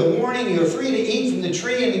command with a warning: you are free to eat from the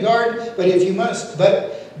tree in the garden, but you must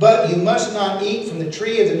not eat from the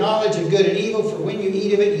tree of the knowledge of good and evil, for when you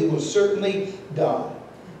eat of it, you will certainly die.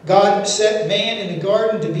 God set man in the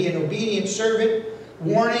garden to be an obedient servant,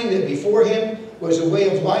 warning that before him was a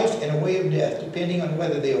way of life and a way of death, depending on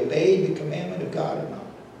whether they obeyed the commandment of God or not.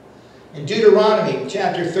 In Deuteronomy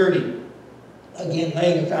chapter 30, again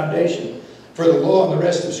laying a foundation for the law and the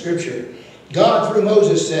rest of Scripture, God through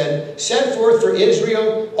Moses said, set forth for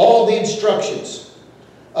Israel all the instructions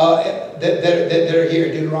that are here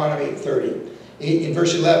in Deuteronomy 30. In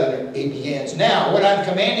verse 11 it begins, now what I'm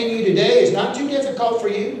commanding you today is not too difficult for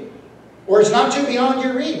you, or it's not too beyond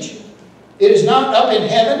your reach. It is not up in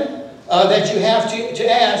heaven that you have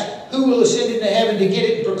to ask, who will ascend into heaven to get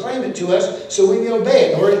it and proclaim it to us so we may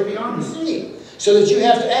obey it? Nor is it beyond the sea, so that you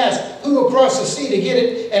have to ask, who will cross the sea to get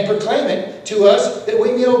it and proclaim it to us that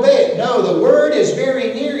we may obey it? No, the word is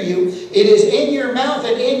very near you. It is in your mouth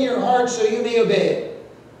and in your heart, so you may obey it.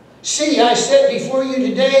 See, I set before you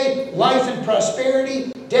today life and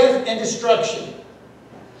prosperity, death and destruction.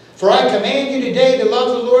 For I command you today to love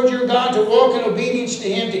the Lord your God, to walk in obedience to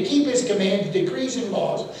Him, to keep His commands, decrees, and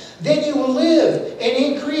laws. Then you will live and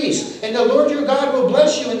increase, and the Lord your God will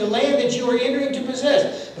bless you in the land that you are entering to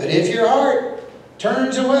possess. But if your heart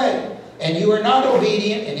turns away, and you are not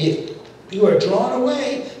obedient, and if you are drawn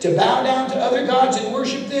away to bow down to other gods and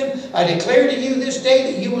worship them, I declare to you this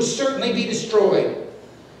day that you will certainly be destroyed.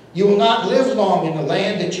 You will not live long in the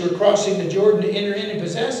land that you are crossing the Jordan to enter in and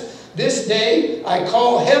possess. This day I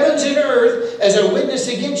call heavens and earth as a witness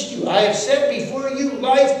against you. I have set before you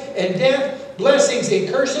life and death, blessings and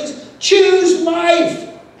cursings. Choose life,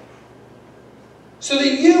 so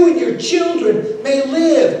that you and your children may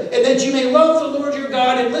live, and that you may love the Lord your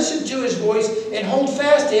God and listen to His voice and hold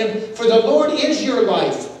fast to Him. For the Lord is your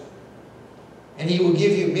life, and He will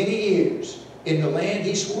give you many years in the land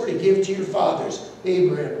He swore to give to your fathers,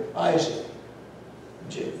 Abraham, Isaac,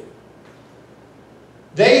 and Jacob.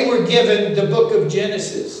 They were given the book of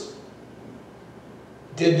Genesis.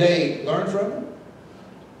 Did they learn from it?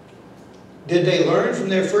 Did they learn from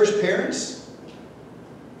their first parents?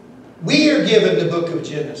 We are given the book of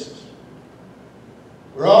Genesis.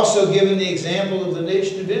 We're also given the example of the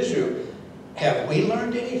nation of Israel. Have we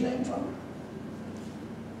learned anything from it?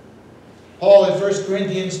 Paul in 1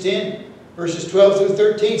 Corinthians 10, verses 12 through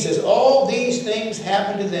 13 says, all these things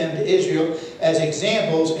happened to them, to Israel, as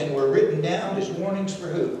examples, and were written down as warnings for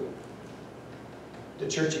who? The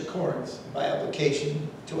church at Corinth, by application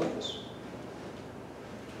to us.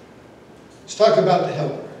 Let's talk about the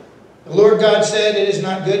helper. The Lord God said, it is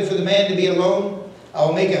not good for the man to be alone. I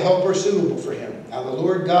will make a helper suitable for him. Now the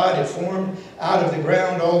Lord God had formed out of the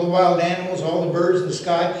ground all the wild animals, all the birds of the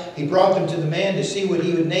sky. He brought them to the man to see what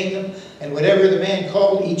he would name them. And whatever the man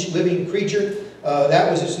called each living creature,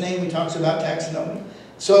 that was its name. He talks about taxonomy.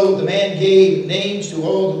 So the man gave names to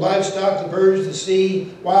all the livestock, the birds, the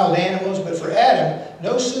sea, wild animals. But for Adam,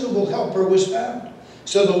 no suitable helper was found.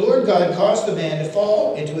 So the Lord God caused the man to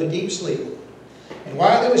fall into a deep sleep. And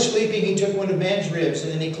while he was sleeping, he took one of man's ribs,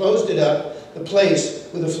 and then he closed it up, the place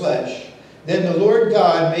with the flesh. Then the Lord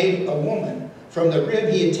God made a woman from the rib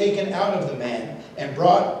he had taken out of the man, and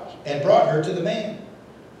brought her to the man.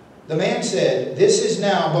 The man said, this is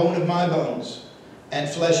now bone of my bones, and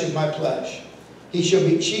flesh of my flesh. She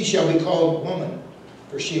shall be called woman,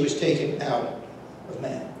 for she was taken out of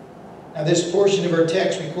man. Now this portion of our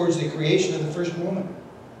text records the creation of the first woman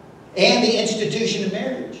and the institution of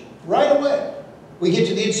marriage. Right away, we get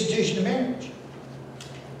to the institution of marriage.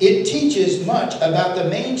 It teaches much about the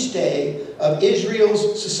mainstay of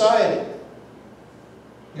Israel's society.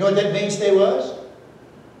 You know what that mainstay was?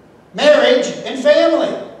 Marriage and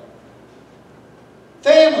family.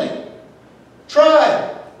 Family,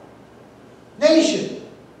 tribe, nation.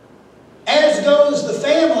 As goes the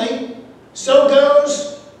family, so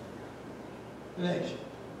goes the nation.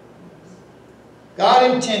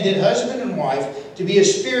 God intended husband and wife to be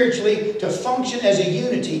to function as a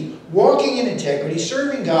unity, walking in integrity,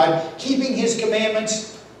 serving God, keeping His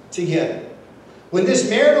commandments together. When this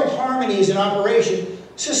marital harmony is in operation,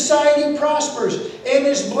 society prospers and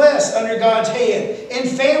is blessed under God's hand, and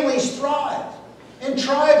families thrive. and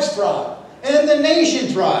tribes thrive, and the nation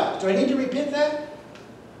thrives. Do I need to repeat that?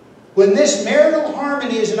 When this marital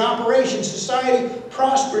harmony is in operation, society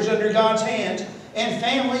prospers under God's hands, and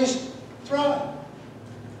families thrive.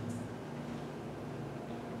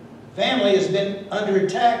 Family has been under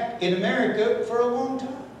attack in America for a long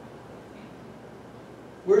time.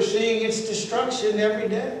 We're seeing its destruction every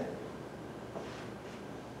day.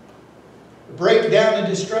 The breakdown and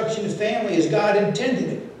destruction of family as God intended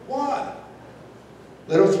it. Why?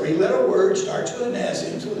 Little three-letter word starts with an S,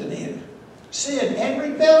 ends with an N. Sin and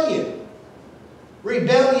rebellion.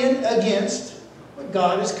 Rebellion against what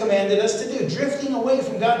God has commanded us to do. Drifting away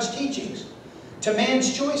from God's teachings to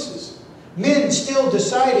man's choices. Men still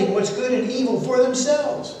deciding what's good and evil for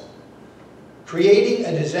themselves. Creating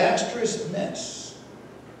a disastrous mess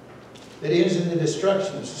that ends in the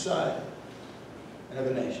destruction of society and of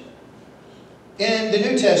a nation. In the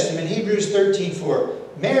New Testament, Hebrews 13:4,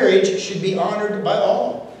 marriage should be honored by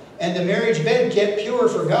all, and the marriage bed kept pure,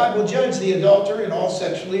 for God will judge the adulterer and all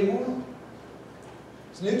sexually immoral.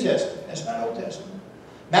 It's New Testament. That's not Old Testament.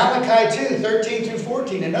 Malachi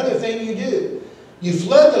 2:13-14, another thing you do. You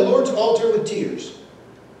flood the Lord's altar with tears.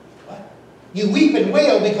 What? You weep and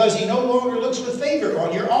wail because He no longer looks with favor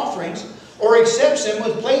on your offerings or accepts them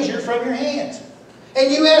with pleasure from your hands.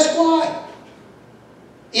 And you ask why?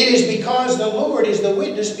 It is because the Lord is the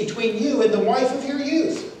witness between you and the wife of your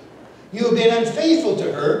youth. You have been unfaithful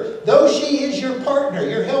to her, though she is your partner,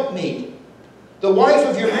 your helpmeet, the wife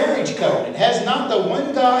of your marriage covenant. Has not the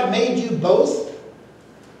one God made you both?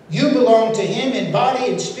 You belong to Him in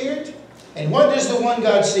body and spirit. And what does the one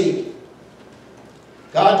God seek?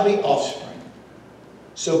 Godly offspring.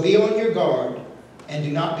 So be on your guard and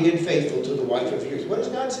do not be unfaithful to the wife of your youth. What does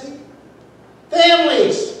God seek?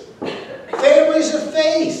 Families. Families of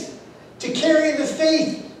faith. To carry the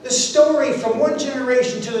faith, the story from one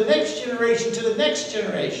generation to the next generation to the next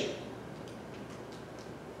generation.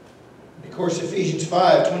 And of course, Ephesians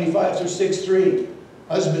 5:25-6:3.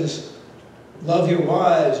 Husbands, love your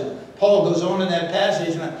wives. And Paul goes on in that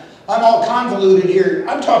passage, and I'm all convoluted here.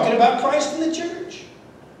 I'm talking about Christ and the church.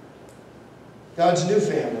 God's new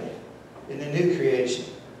family in the new creation.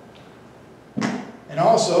 And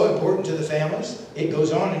also, important to the families, it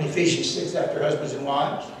goes on in Ephesians 6 after husbands and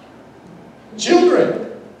wives.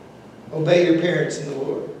 Children, obey your parents in the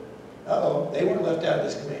Lord. Uh-oh, they weren't left out of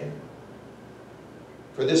this command.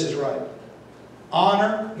 For this is right.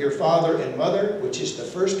 Honor your father and mother, which is the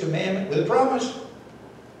first commandment with a promise,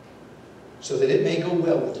 so that it may go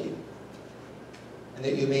well with you, and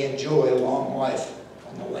that you may enjoy a long life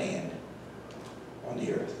on the land, on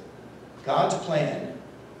the earth. God's plan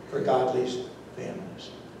for godly families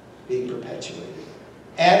being perpetuated.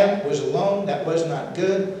 Adam was alone. That was not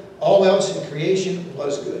good. All else in creation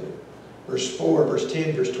was good. Verse 4, verse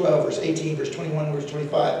 10, verse 12, verse 18, verse 21, verse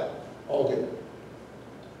 25. All good.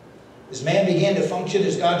 As man began to function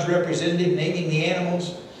as God's representative, naming the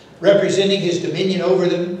animals, representing His dominion over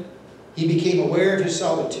them, he became aware of his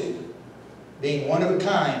solitude. Being one of a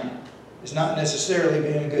kind is not necessarily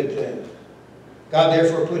being a good thing. God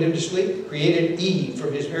therefore put him to sleep, created Eve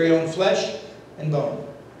from his very own flesh and bone.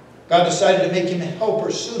 God decided to make him a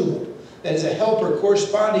helper suitable, that is, a helper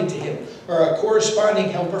corresponding to him, or a corresponding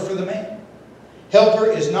helper for the man. Helper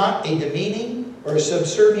is not a demeaning or a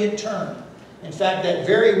subservient term. In fact, that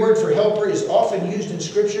very word for helper is often used in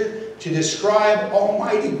Scripture to describe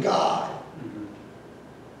Almighty God.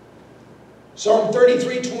 Psalm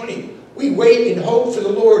 33:20. We wait in hope for the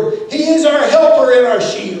Lord. He is our helper and our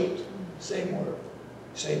shield. Same word,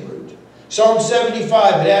 same root. Psalm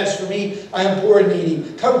 75. But as for me, I am poor and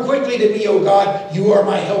needy. Come quickly to me, O God. You are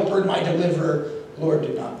my helper and my deliverer. Lord,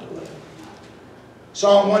 do not delay.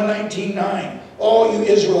 Psalm 119:9. All you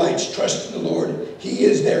Israelites, trust in the Lord. He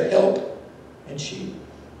is their help and shield.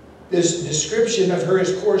 This description of her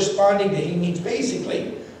as corresponding to him means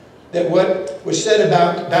basically that what was said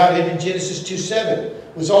about him in Genesis 2:7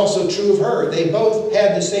 was also true of her. They both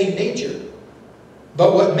had the same nature.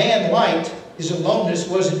 But what man liked, his aloneness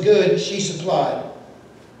wasn't good, she supplied.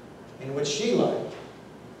 And what she liked,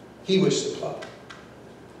 he was supplied.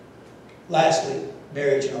 Lastly,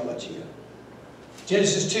 marriage, and I'll let you go.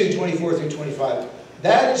 Genesis 2:24-25.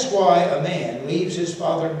 That is why a man leaves his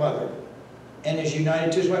father and mother and is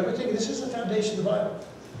united to his wife. We're thinking this is the foundation of the Bible.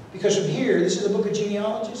 Because from here, this is the book of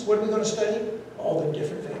genealogies. What are we going to study? All the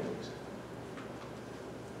different families.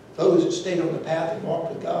 Those that stayed on the path and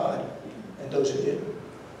walked with God, and those who didn't.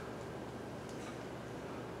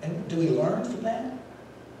 And do we learn from that?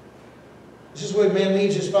 This is where man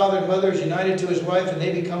leaves his father and mother, is united to his wife, and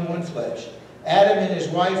they become one flesh. Adam and his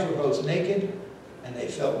wife were both naked, and they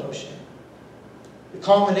felt no shame. The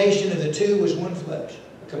culmination of the two was one flesh.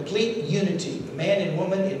 A complete unity, the man and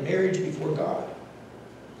woman in marriage before God.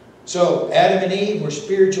 So, Adam and Eve were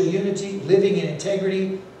spiritual unity, living in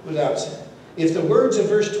integrity without sin. If the words of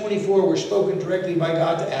verse 24 were spoken directly by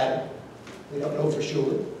God to Adam, we don't know for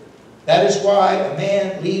sure. That is why a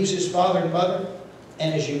man leaves his father and mother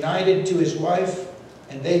and is united to his wife,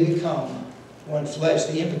 and they become one flesh.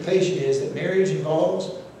 The implication is that marriage involves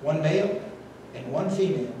one male and one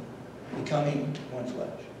female becoming one flesh.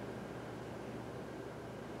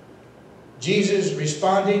 Jesus,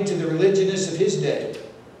 responding to the religionists of his day,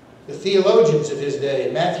 the theologians of his day,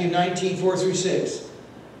 in Matthew 19, 4 through 6,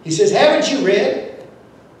 he says, haven't you read?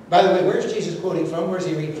 By the way, where's Jesus quoting from? Where's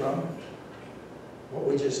he reading from? What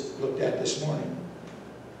we just looked at this morning.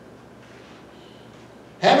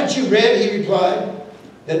 Haven't you read, he replied,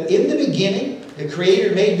 that in the beginning the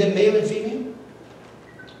Creator made them male and female?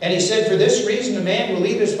 And he said, for this reason a man will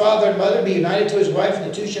leave his father and mother, be united to his wife, and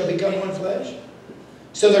the two shall become one flesh.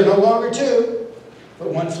 So they're no longer two, but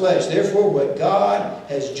one flesh. Therefore, what God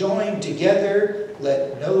has joined together,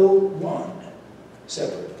 let no one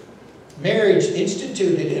separate. Marriage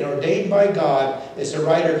instituted and ordained by God, as the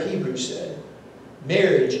writer of Hebrews said,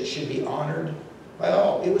 marriage should be honored by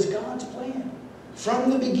all. It was God's plan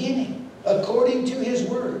from the beginning, according to his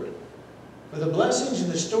word, for the blessings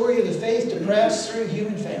and the story of the faith to pass through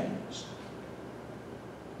human families.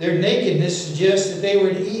 Their nakedness suggests that they were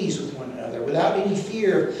at ease with one another, without any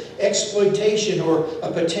fear of exploitation or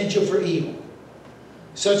a potential for evil.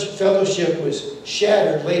 Such fellowship was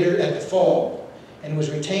shattered later at the fall, and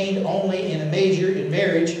was retained only in a measure in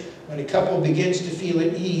marriage when a couple begins to feel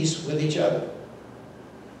at ease with each other.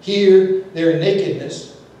 Here, their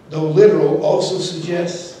nakedness, though literal, also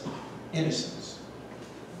suggests innocence.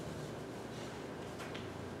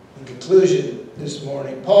 In conclusion this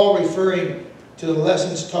morning, Paul, referring to the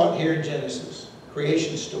lessons taught here in Genesis,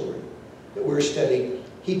 creation story that we're studying,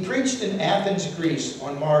 he preached in Athens, Greece,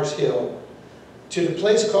 on Mars Hill, to the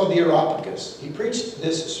place called the Areopagus. He preached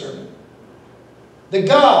this sermon. The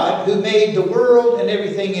God who made the world and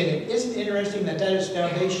everything in it. Isn't it interesting that that is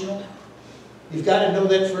foundational? You've got to know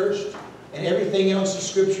that first. And everything else in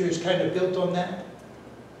Scripture is kind of built on that.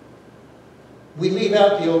 We leave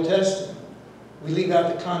out the Old Testament. We leave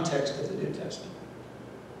out the context of the New Testament.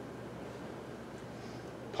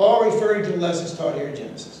 Paul, referring to the lessons taught here in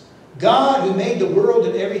Genesis. God who made the world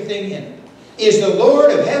and everything in it is the Lord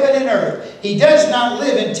of heaven and earth. He does not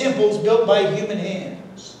live in temples built by human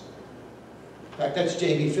hands. In fact, that's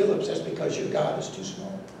J.B. Phillips. That's because your God is too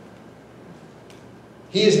small.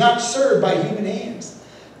 He is not served by human hands,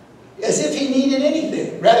 as if he needed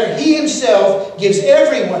anything. Rather, he himself gives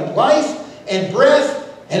everyone life and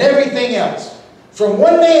breath and everything else. From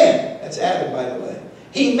one man, that's Adam, by the way,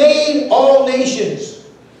 he made all nations,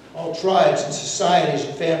 all tribes and societies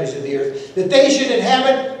and families of the earth, that they should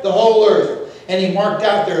inhabit the whole earth. And he marked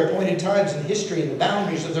out their appointed times in history and the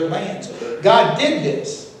boundaries of their lands. God did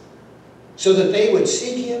this so that they would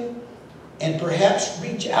seek him and perhaps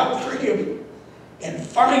reach out for him and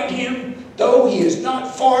find him, though he is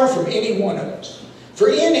not far from any one of us. For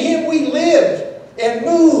in him we live and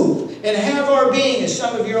move and have our being, as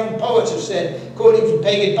some of your own poets have said, quoting from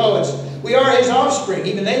pagan poets. We are his offspring,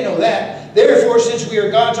 even they know that. Therefore, since we are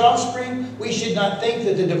God's offspring, we should not think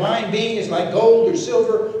that the divine being is like gold or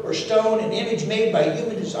silver or stone, an image made by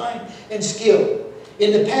human design and skill.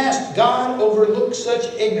 In the past, God overlooked such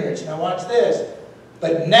ignorance. Now watch this.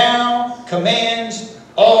 But now commands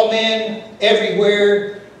all men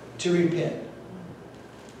everywhere to repent.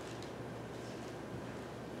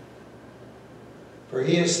 For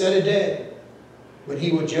he has set a day when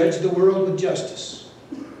he will judge the world with justice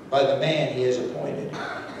by the man he has appointed.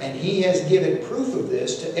 And he has given proof of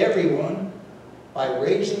this to everyone by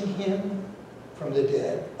raising him from the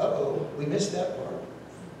dead. Uh-oh, we missed that part.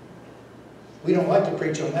 We don't like to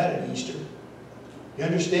preach on that at Easter. You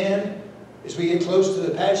understand? As we get close to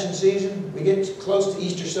the Passion season, we get close to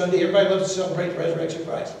Easter Sunday, everybody loves to celebrate the resurrection of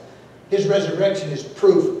Christ. His resurrection is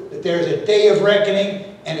proof that there is a day of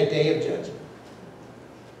reckoning and a day of judgment.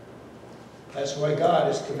 That's why God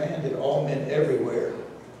has commanded all men everywhere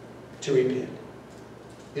to repent.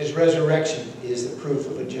 His resurrection is the proof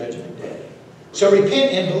of a judgment day. So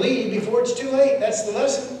repent and believe before it's too late. That's the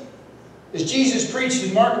lesson. As Jesus preached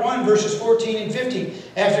in Mark 1, verses 14 and 15,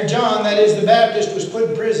 after John, that is the Baptist, was put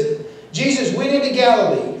in prison, Jesus went into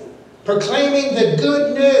Galilee, proclaiming the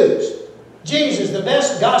good news. Jesus, the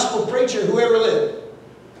best gospel preacher who ever lived,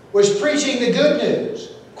 was preaching the good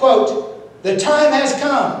news. Quote, the time has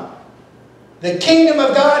come. The kingdom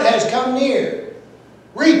of God has come near.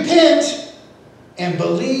 Repent and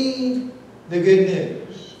believe the good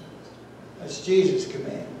news. That's That's Jesus'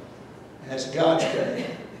 command. And that's God's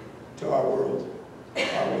command to our world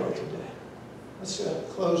today. Let's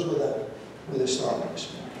close with a song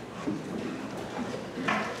this morning.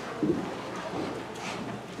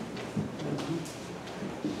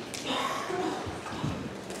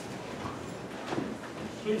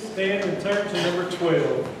 Please stand and turn to number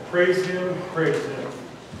 12. Praise Him, praise Him.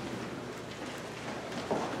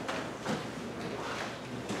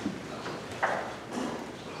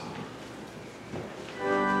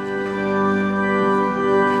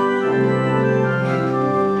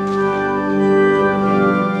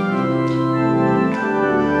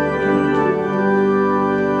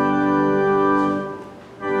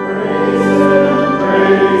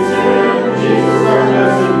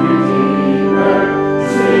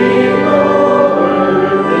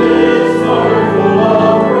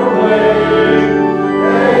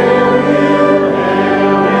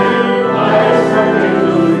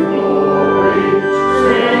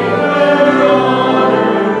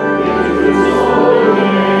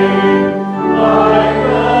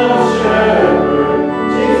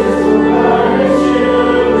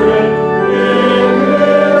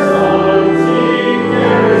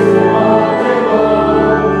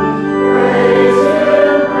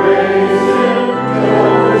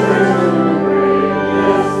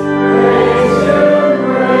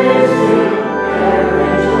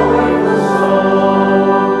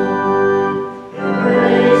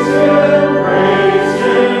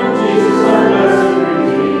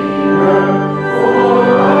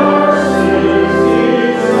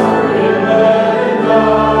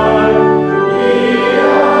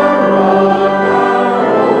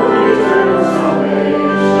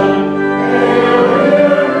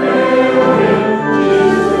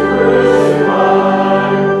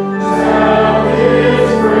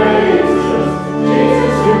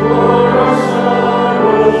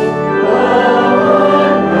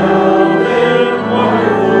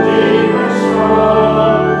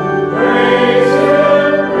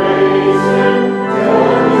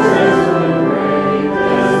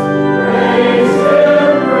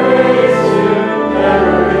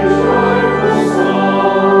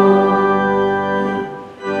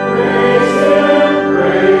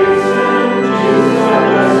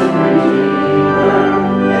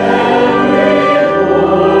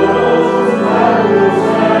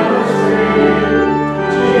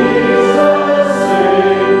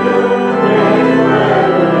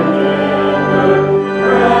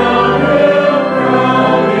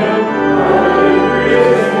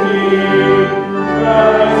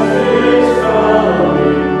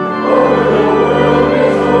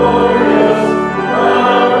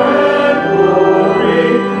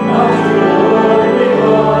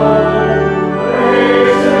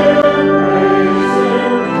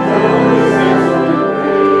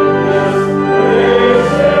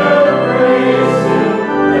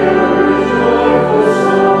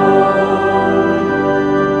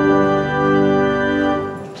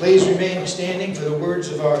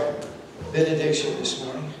 benediction this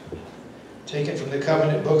morning, taken from the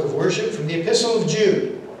Covenant Book of Worship, from the Epistle of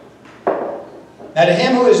Jude. Now to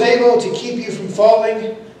him who is able to keep you from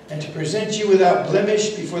falling and to present you without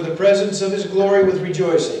blemish before the presence of his glory with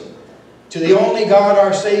rejoicing, to the only God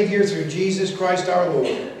our Savior through Jesus Christ our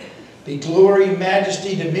Lord, be glory,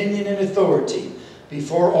 majesty, dominion, and authority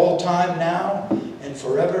before all time, now and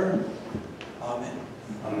forever. Amen.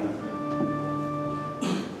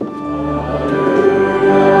 Amen.